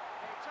 down.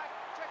 Hey, check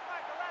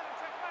Mike 11,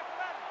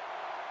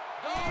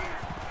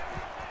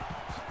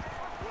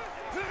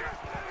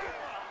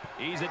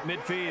 He's at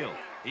midfield.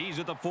 He's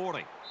at the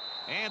 40.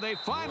 And they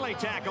finally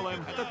tackle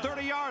him at the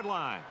 30-yard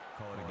line.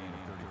 Call it a gain of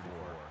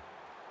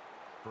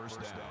 34. First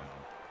down.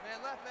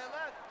 Man left, man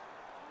left.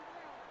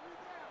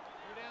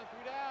 3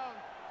 down.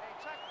 Hey,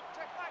 check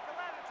Mike 11,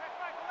 check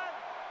Mike 11.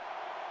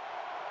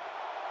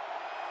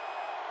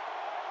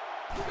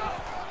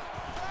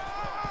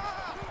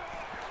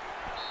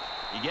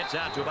 He gets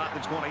out to about the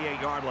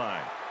 28-yard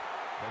line.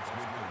 That's good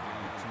for a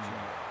gain of 2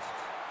 yards.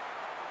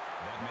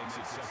 That makes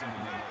it 2nd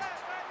and 8.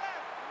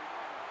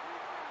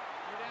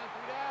 3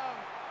 down.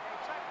 Hey,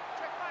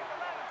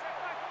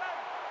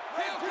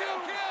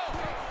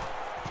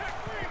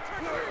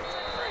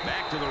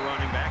 Back to the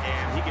running back,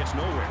 and he gets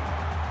nowhere.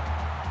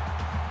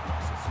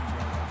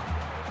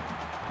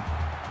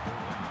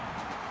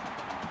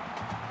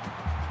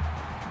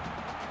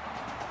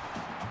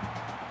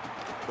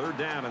 Third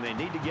down, and they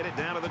need to get it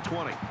down to the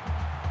 20.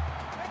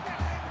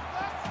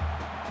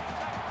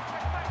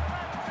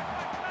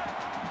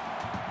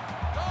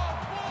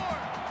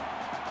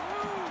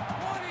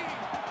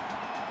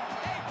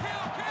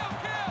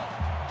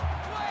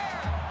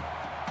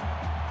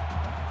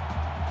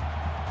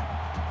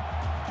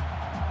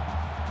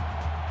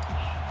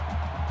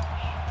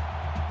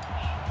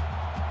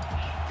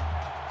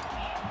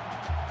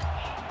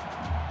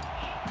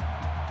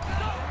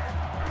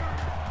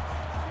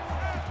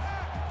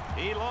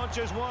 He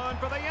launches one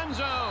for the end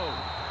zone.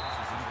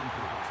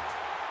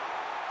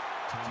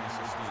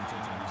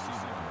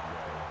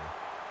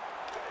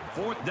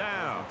 Fourth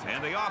down,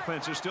 and the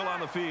offense is still on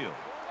the field.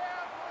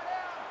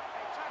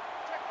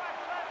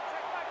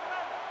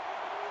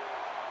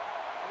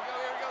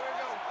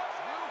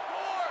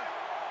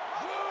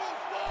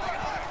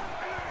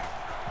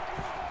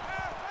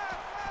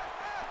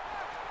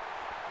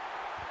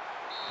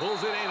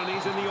 Pulls it in, and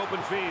he's in the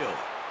open field.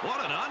 What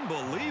an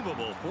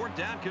unbelievable fourth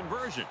down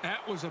conversion.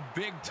 That was a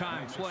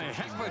big-time play.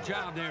 Heck of a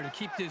job there to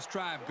keep this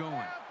drive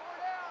going.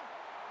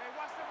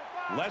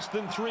 Less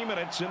than 3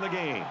 minutes in the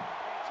game.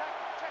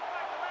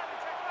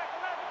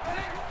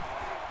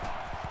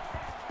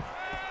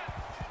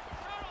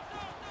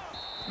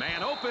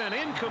 Man open,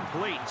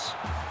 incomplete.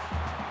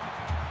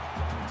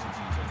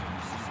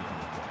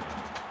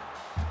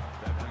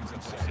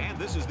 And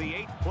this is the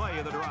 8th play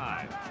of the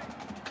drive.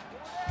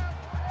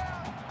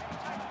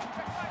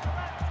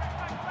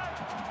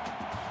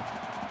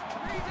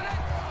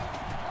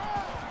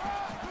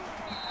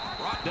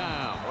 Brought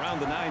down around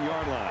the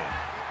 9-yard line.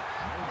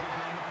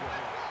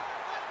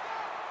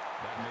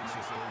 That makes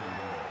it 3rd and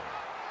goal.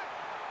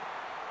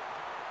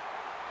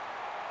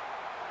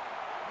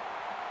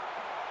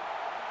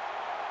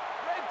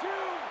 Red 2,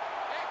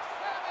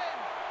 X7.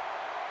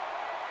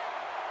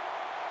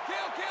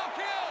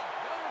 Kill.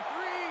 Number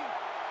 3.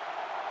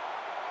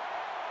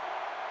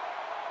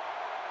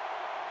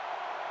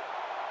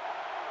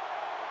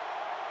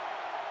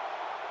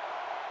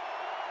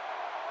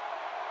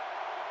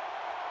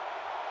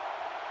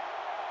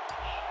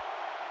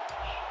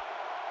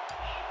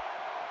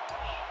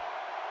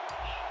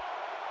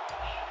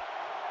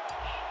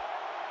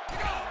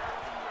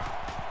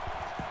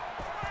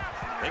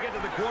 They get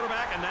to the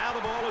quarterback, and now the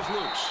ball is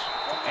loose.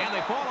 And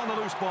they fall on the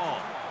loose ball.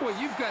 Well,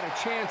 you've got a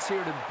chance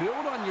here to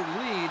build on your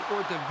lead,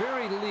 or at the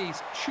very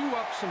least, chew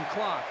up some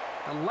clock.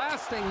 The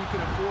last thing you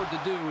can afford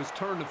to do is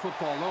turn the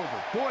football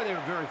over. Boy, they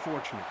were very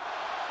fortunate.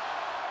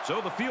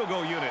 So the field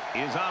goal unit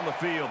is on the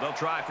field. They'll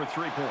try for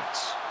 3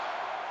 points.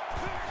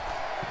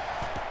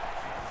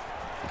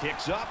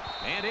 Kicks up,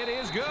 and it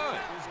is good.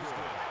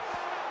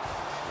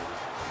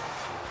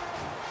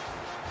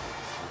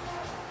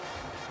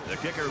 The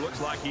kicker looks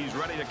like he's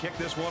ready to kick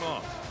this one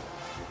off.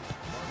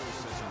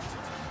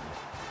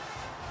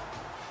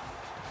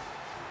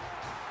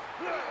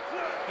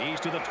 He's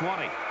to the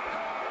 20.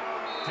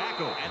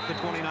 Tackle at the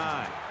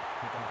 29.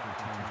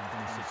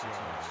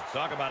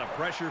 Talk about a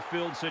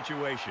pressure-filled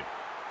situation.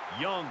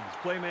 Young's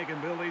playmaking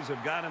abilities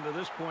have gotten to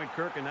this point,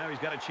 Kirk, and now he's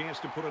got a chance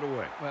to put it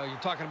away. Well, you're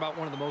talking about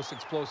one of the most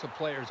explosive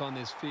players on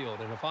this field,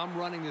 and if I'm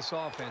running this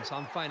offense,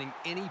 I'm finding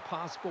any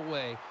possible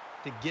way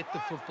to get the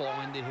football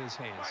into his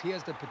hands. He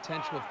has the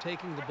potential of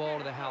taking the ball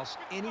to the house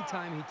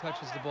anytime he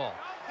touches the ball.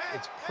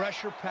 It's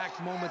pressure-packed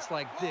moments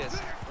like this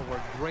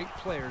where great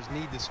players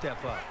need to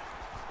step up.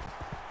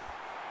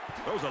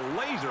 Throws a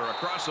laser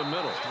across the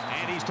middle,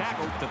 and he's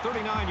tackled at the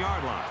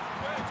 39-yard line.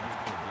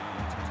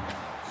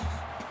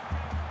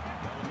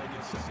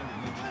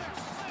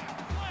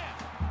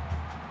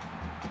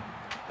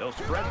 They'll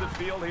spread the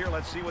field here.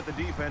 Let's see what the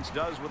defense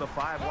does with a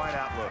 5-wide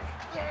outlook.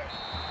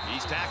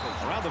 He's tackled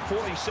around the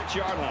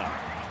 46-yard line.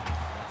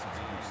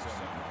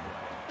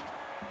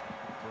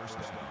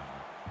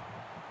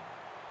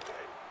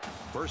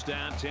 First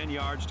down, 10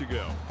 yards to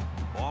go.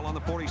 Ball on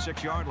the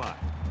 46-yard line.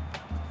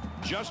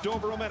 Just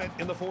over a minute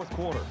in the fourth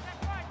quarter.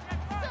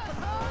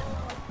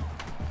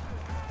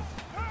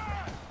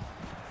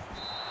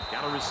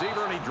 Got a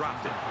receiver, and he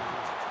dropped it.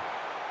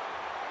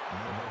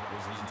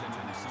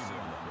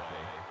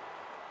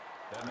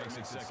 That makes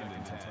it 2nd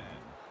and 10.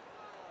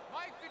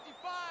 Mike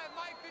 55,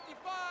 Mike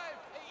 55.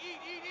 Hey,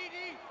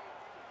 eat.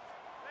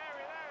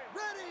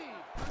 Ready.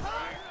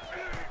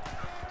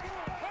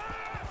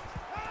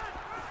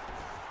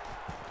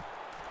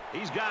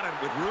 He's got it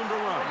with room to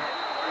run.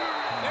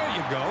 There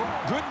you go.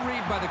 Good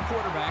read by the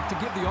quarterback to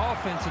give the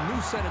offense a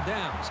new set of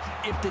downs.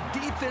 If the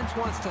defense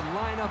wants to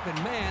line up in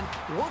man,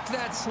 work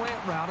that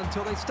slant route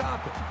until they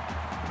stop it.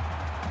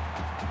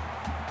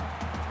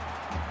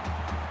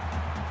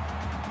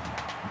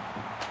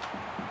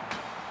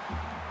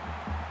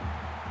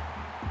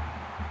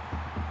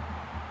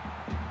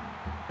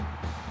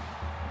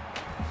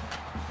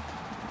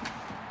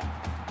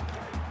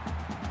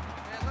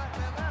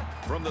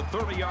 From the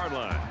 30-yard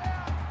line,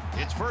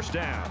 it's first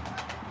down.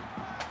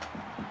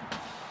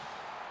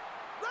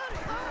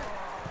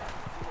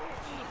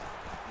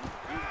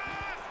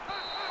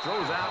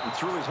 throws out and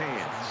through his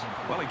hands.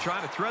 Well, he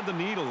tried to thread the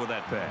needle with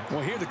that pass.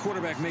 Well, here the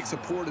quarterback makes a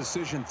poor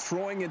decision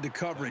throwing into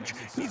coverage.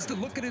 Needs to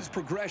look at his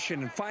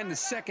progression and find the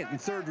second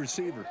and third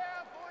receiver.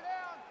 Four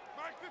down.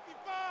 Mike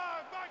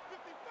 55. Mike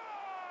 55.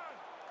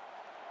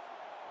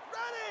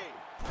 Ready.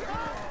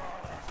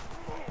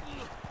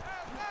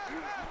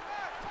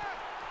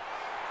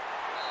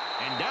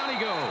 And down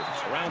he goes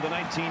around the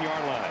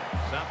 19-yard line.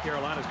 South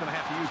Carolina's going to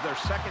have to use their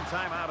second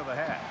time out of the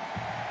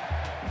half.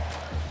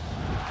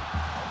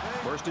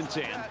 First and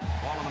 10,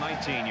 ball on the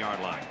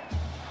 19-yard line.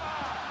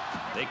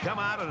 They come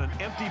out in an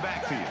empty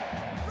backfield.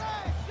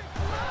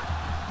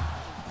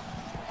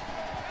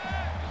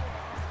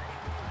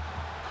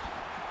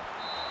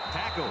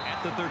 Tackle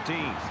at the 13.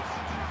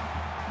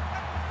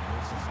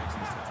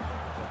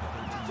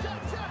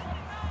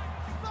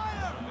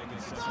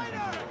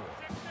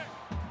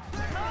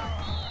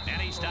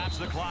 And he stops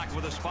the clock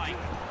with a spike.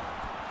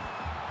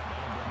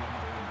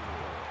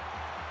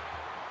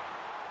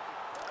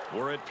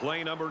 We're at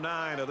play number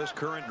 9 of this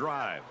current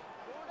drive.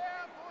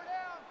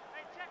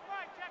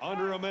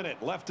 Under a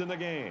minute left in the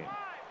game.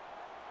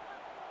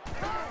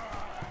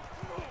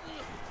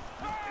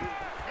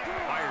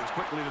 Fires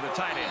quickly to the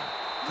tight end.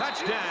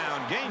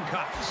 Touchdown,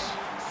 Gamecocks.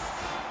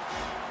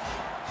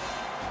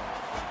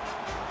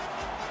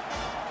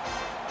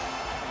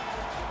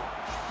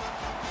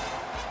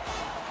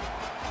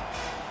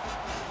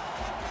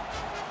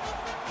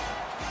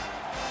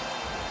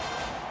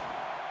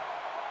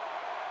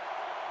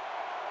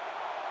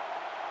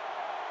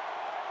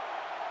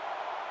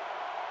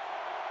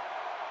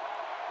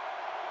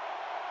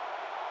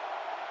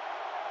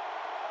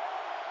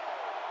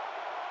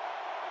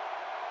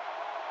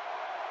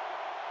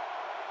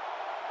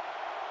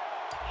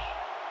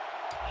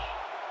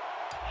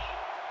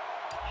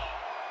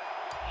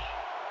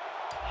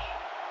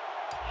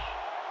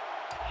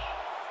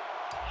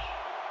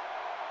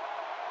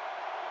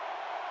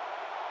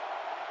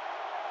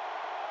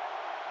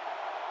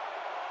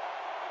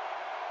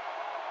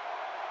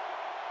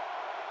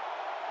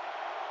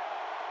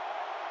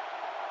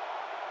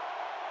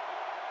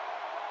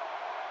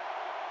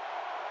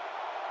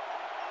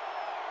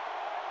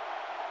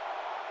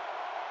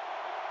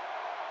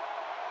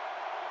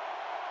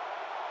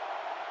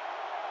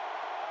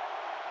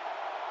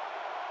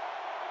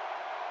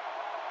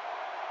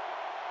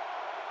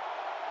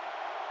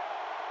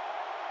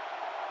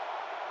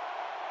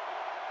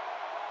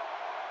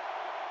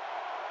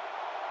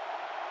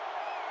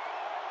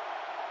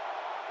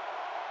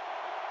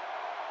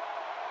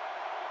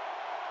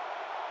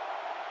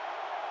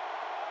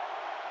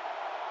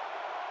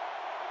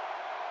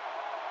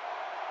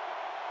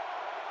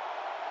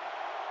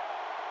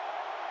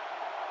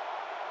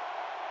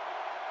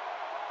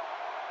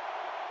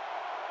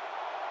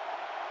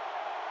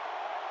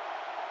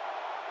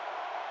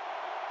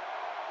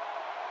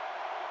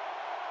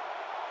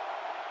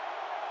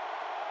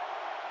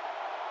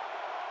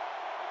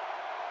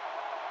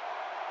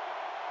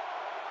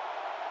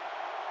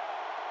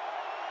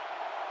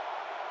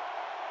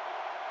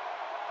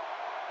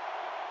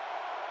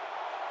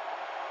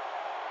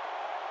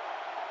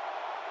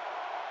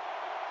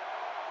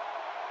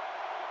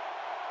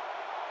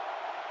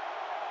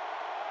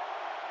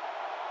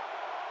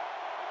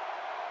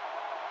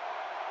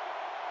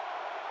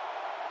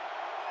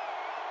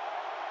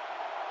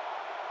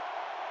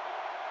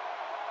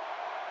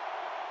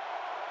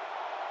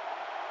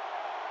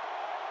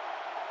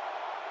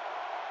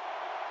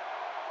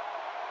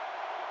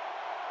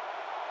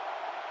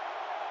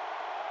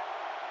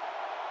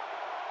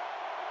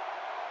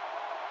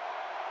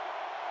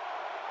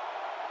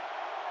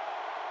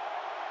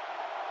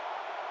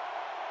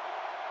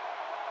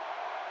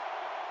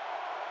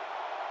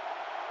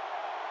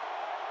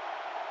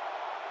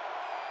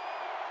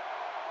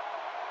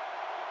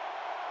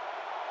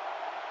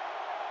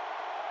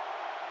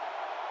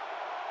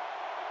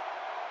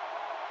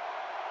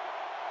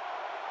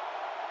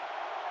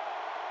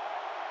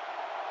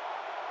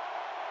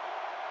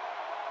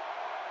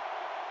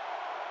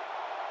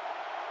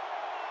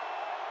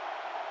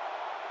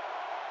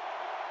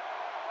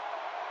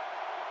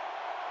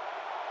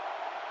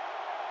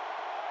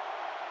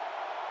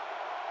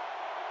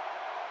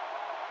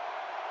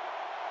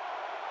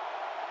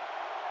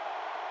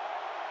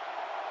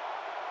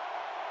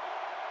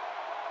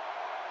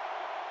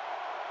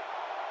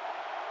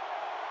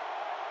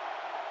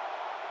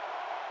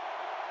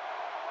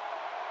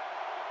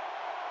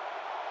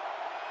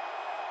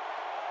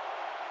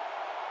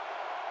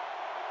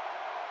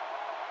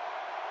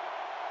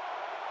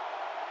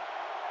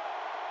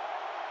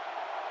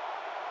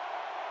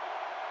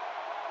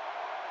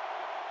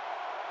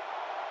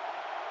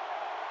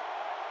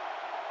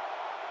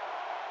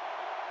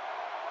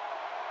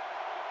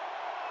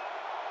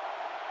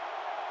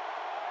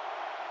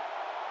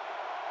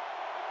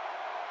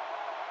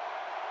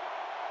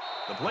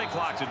 The play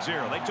clock's at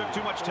 0. They took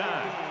too much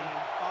time.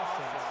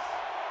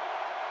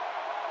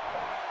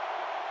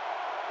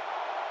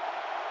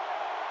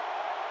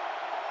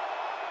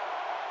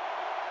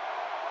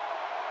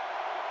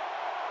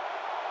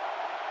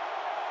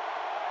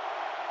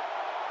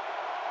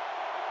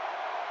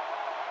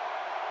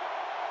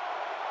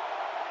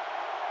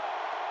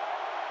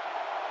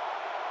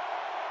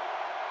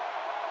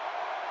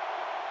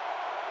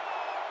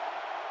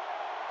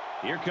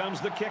 Here comes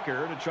the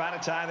kicker to try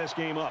to tie this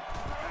game up.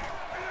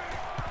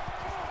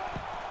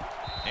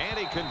 And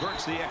he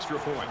converts the extra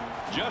point.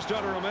 Just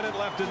under a minute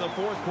left in the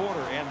fourth quarter,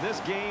 and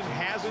this game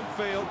hasn't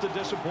failed to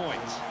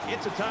disappoint.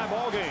 It's a tie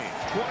ball game,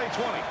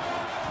 20-20.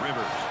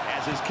 Rivers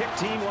has his kick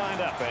team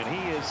lined up, and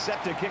he is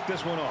set to kick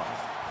this one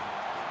off.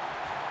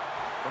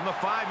 From the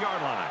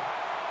 5-yard line.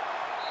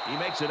 He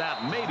makes it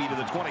out maybe to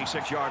the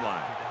 26-yard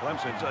line.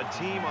 Clemson's a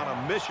team on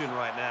a mission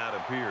right now, it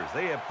appears.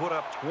 They have put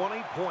up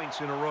 20 points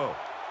in a row.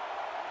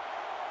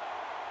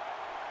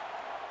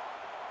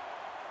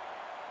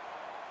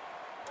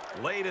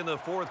 Late in the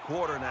fourth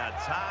quarter now,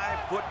 tie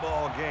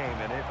football game,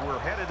 and if we're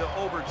headed to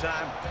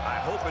overtime, I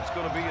hope it's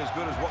going to be as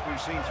good as what we've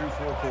seen through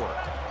four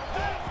quarters.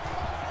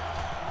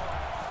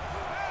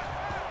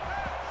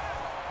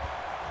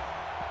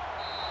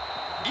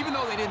 Even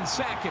though they didn't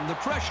sack him, the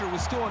pressure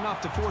was still enough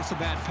to force a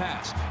bad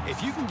pass.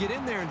 If you can get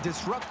in there and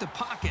disrupt the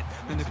pocket,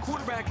 then the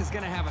quarterback is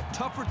going to have a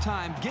tougher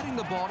time getting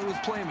the ball to his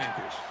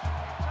playmakers.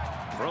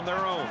 From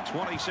their own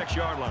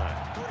 26-yard line,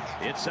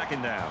 it's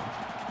second down.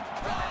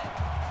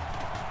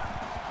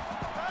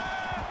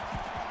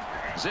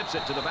 Zips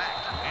it to the back,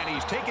 and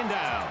he's taken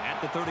down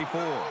at the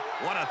 34.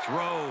 What a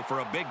throw for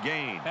a big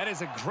gain. That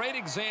is a great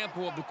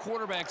example of the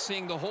quarterback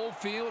seeing the whole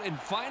field and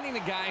finding the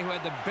guy who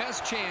had the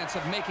best chance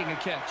of making a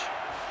catch.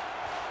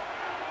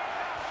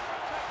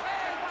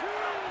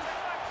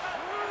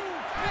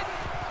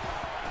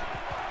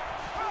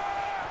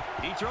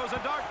 He throws a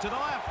dart to the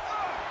left.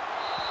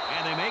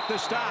 And they make the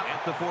stop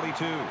at the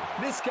 42.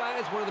 This guy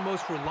is one of the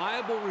most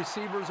reliable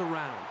receivers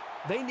around.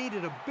 They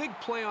needed a big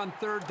play on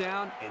third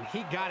down, and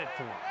he got it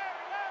for him.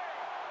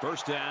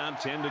 First down,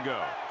 10 to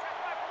go.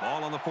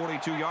 Ball on the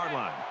 42-yard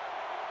line.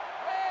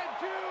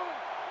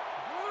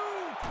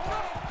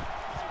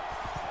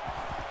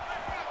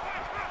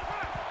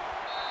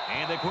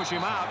 And they push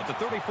him out at the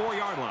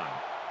 34-yard line.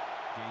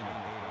 Gain of 8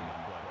 on the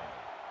play.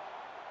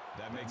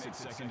 That makes it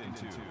second and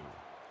 2.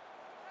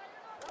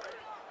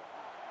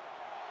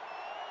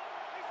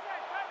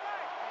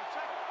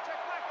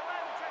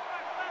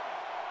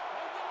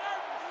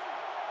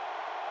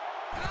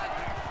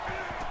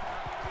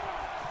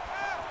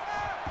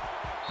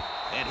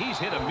 And he's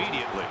hit immediately.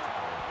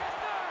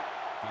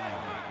 Gain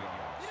of 8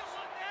 yards.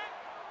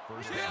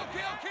 First down.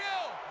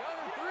 Kill.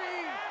 Number 3.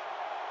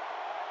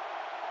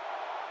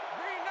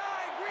 Green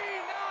 9.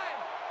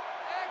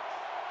 X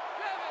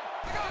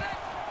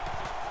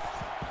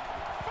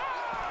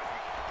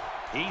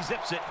 7. He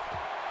zips it.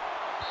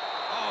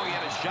 Oh, he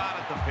had a shot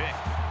at the pick.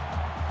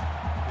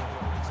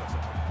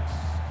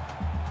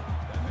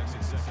 That makes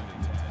it second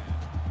and 10.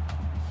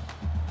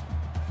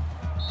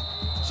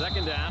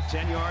 Second down,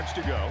 10 yards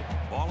to go.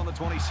 Ball on the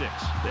 26.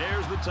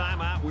 There's the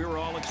timeout we were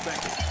all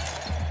expecting.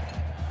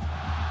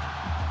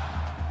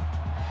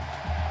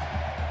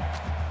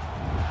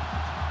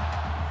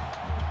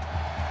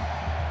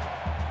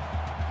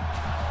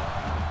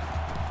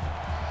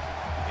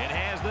 It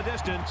has the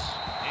distance.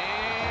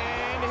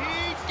 And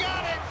he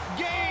got it!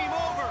 Game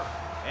over!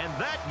 And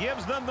that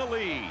gives them the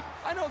lead.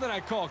 I know that I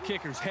call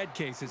kickers head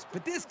cases,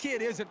 but this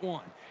kid isn't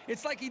one.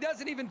 It's like he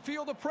doesn't even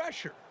feel the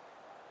pressure.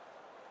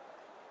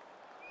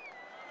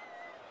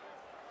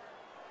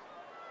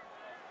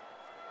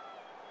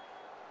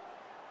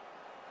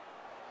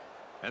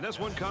 And this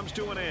one comes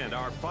to an end.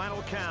 Our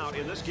final count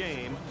in this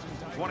game,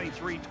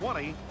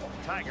 23-20,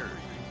 Tigers.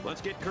 Let's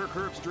get Kirk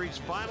Herbstreit's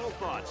final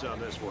thoughts on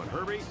this one.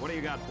 Herbie, what do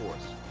you got for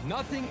us?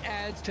 Nothing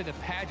adds to the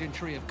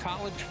pageantry of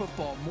college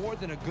football more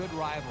than a good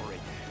rivalry.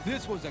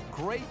 This was a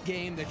great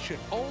game that should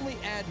only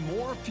add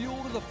more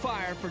fuel to the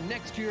fire for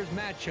next year's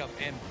matchup.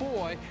 And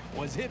boy,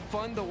 was it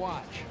fun to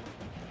watch.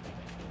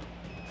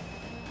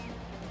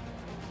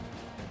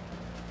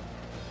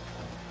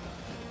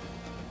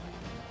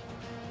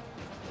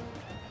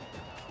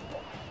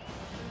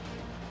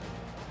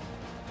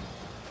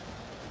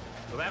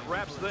 So that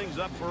wraps things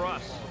up for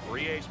us. For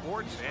EA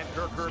Sports and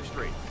Kirk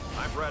Herbstreit,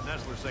 I'm Brad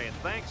Nessler saying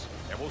thanks,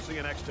 and we'll see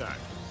you next time.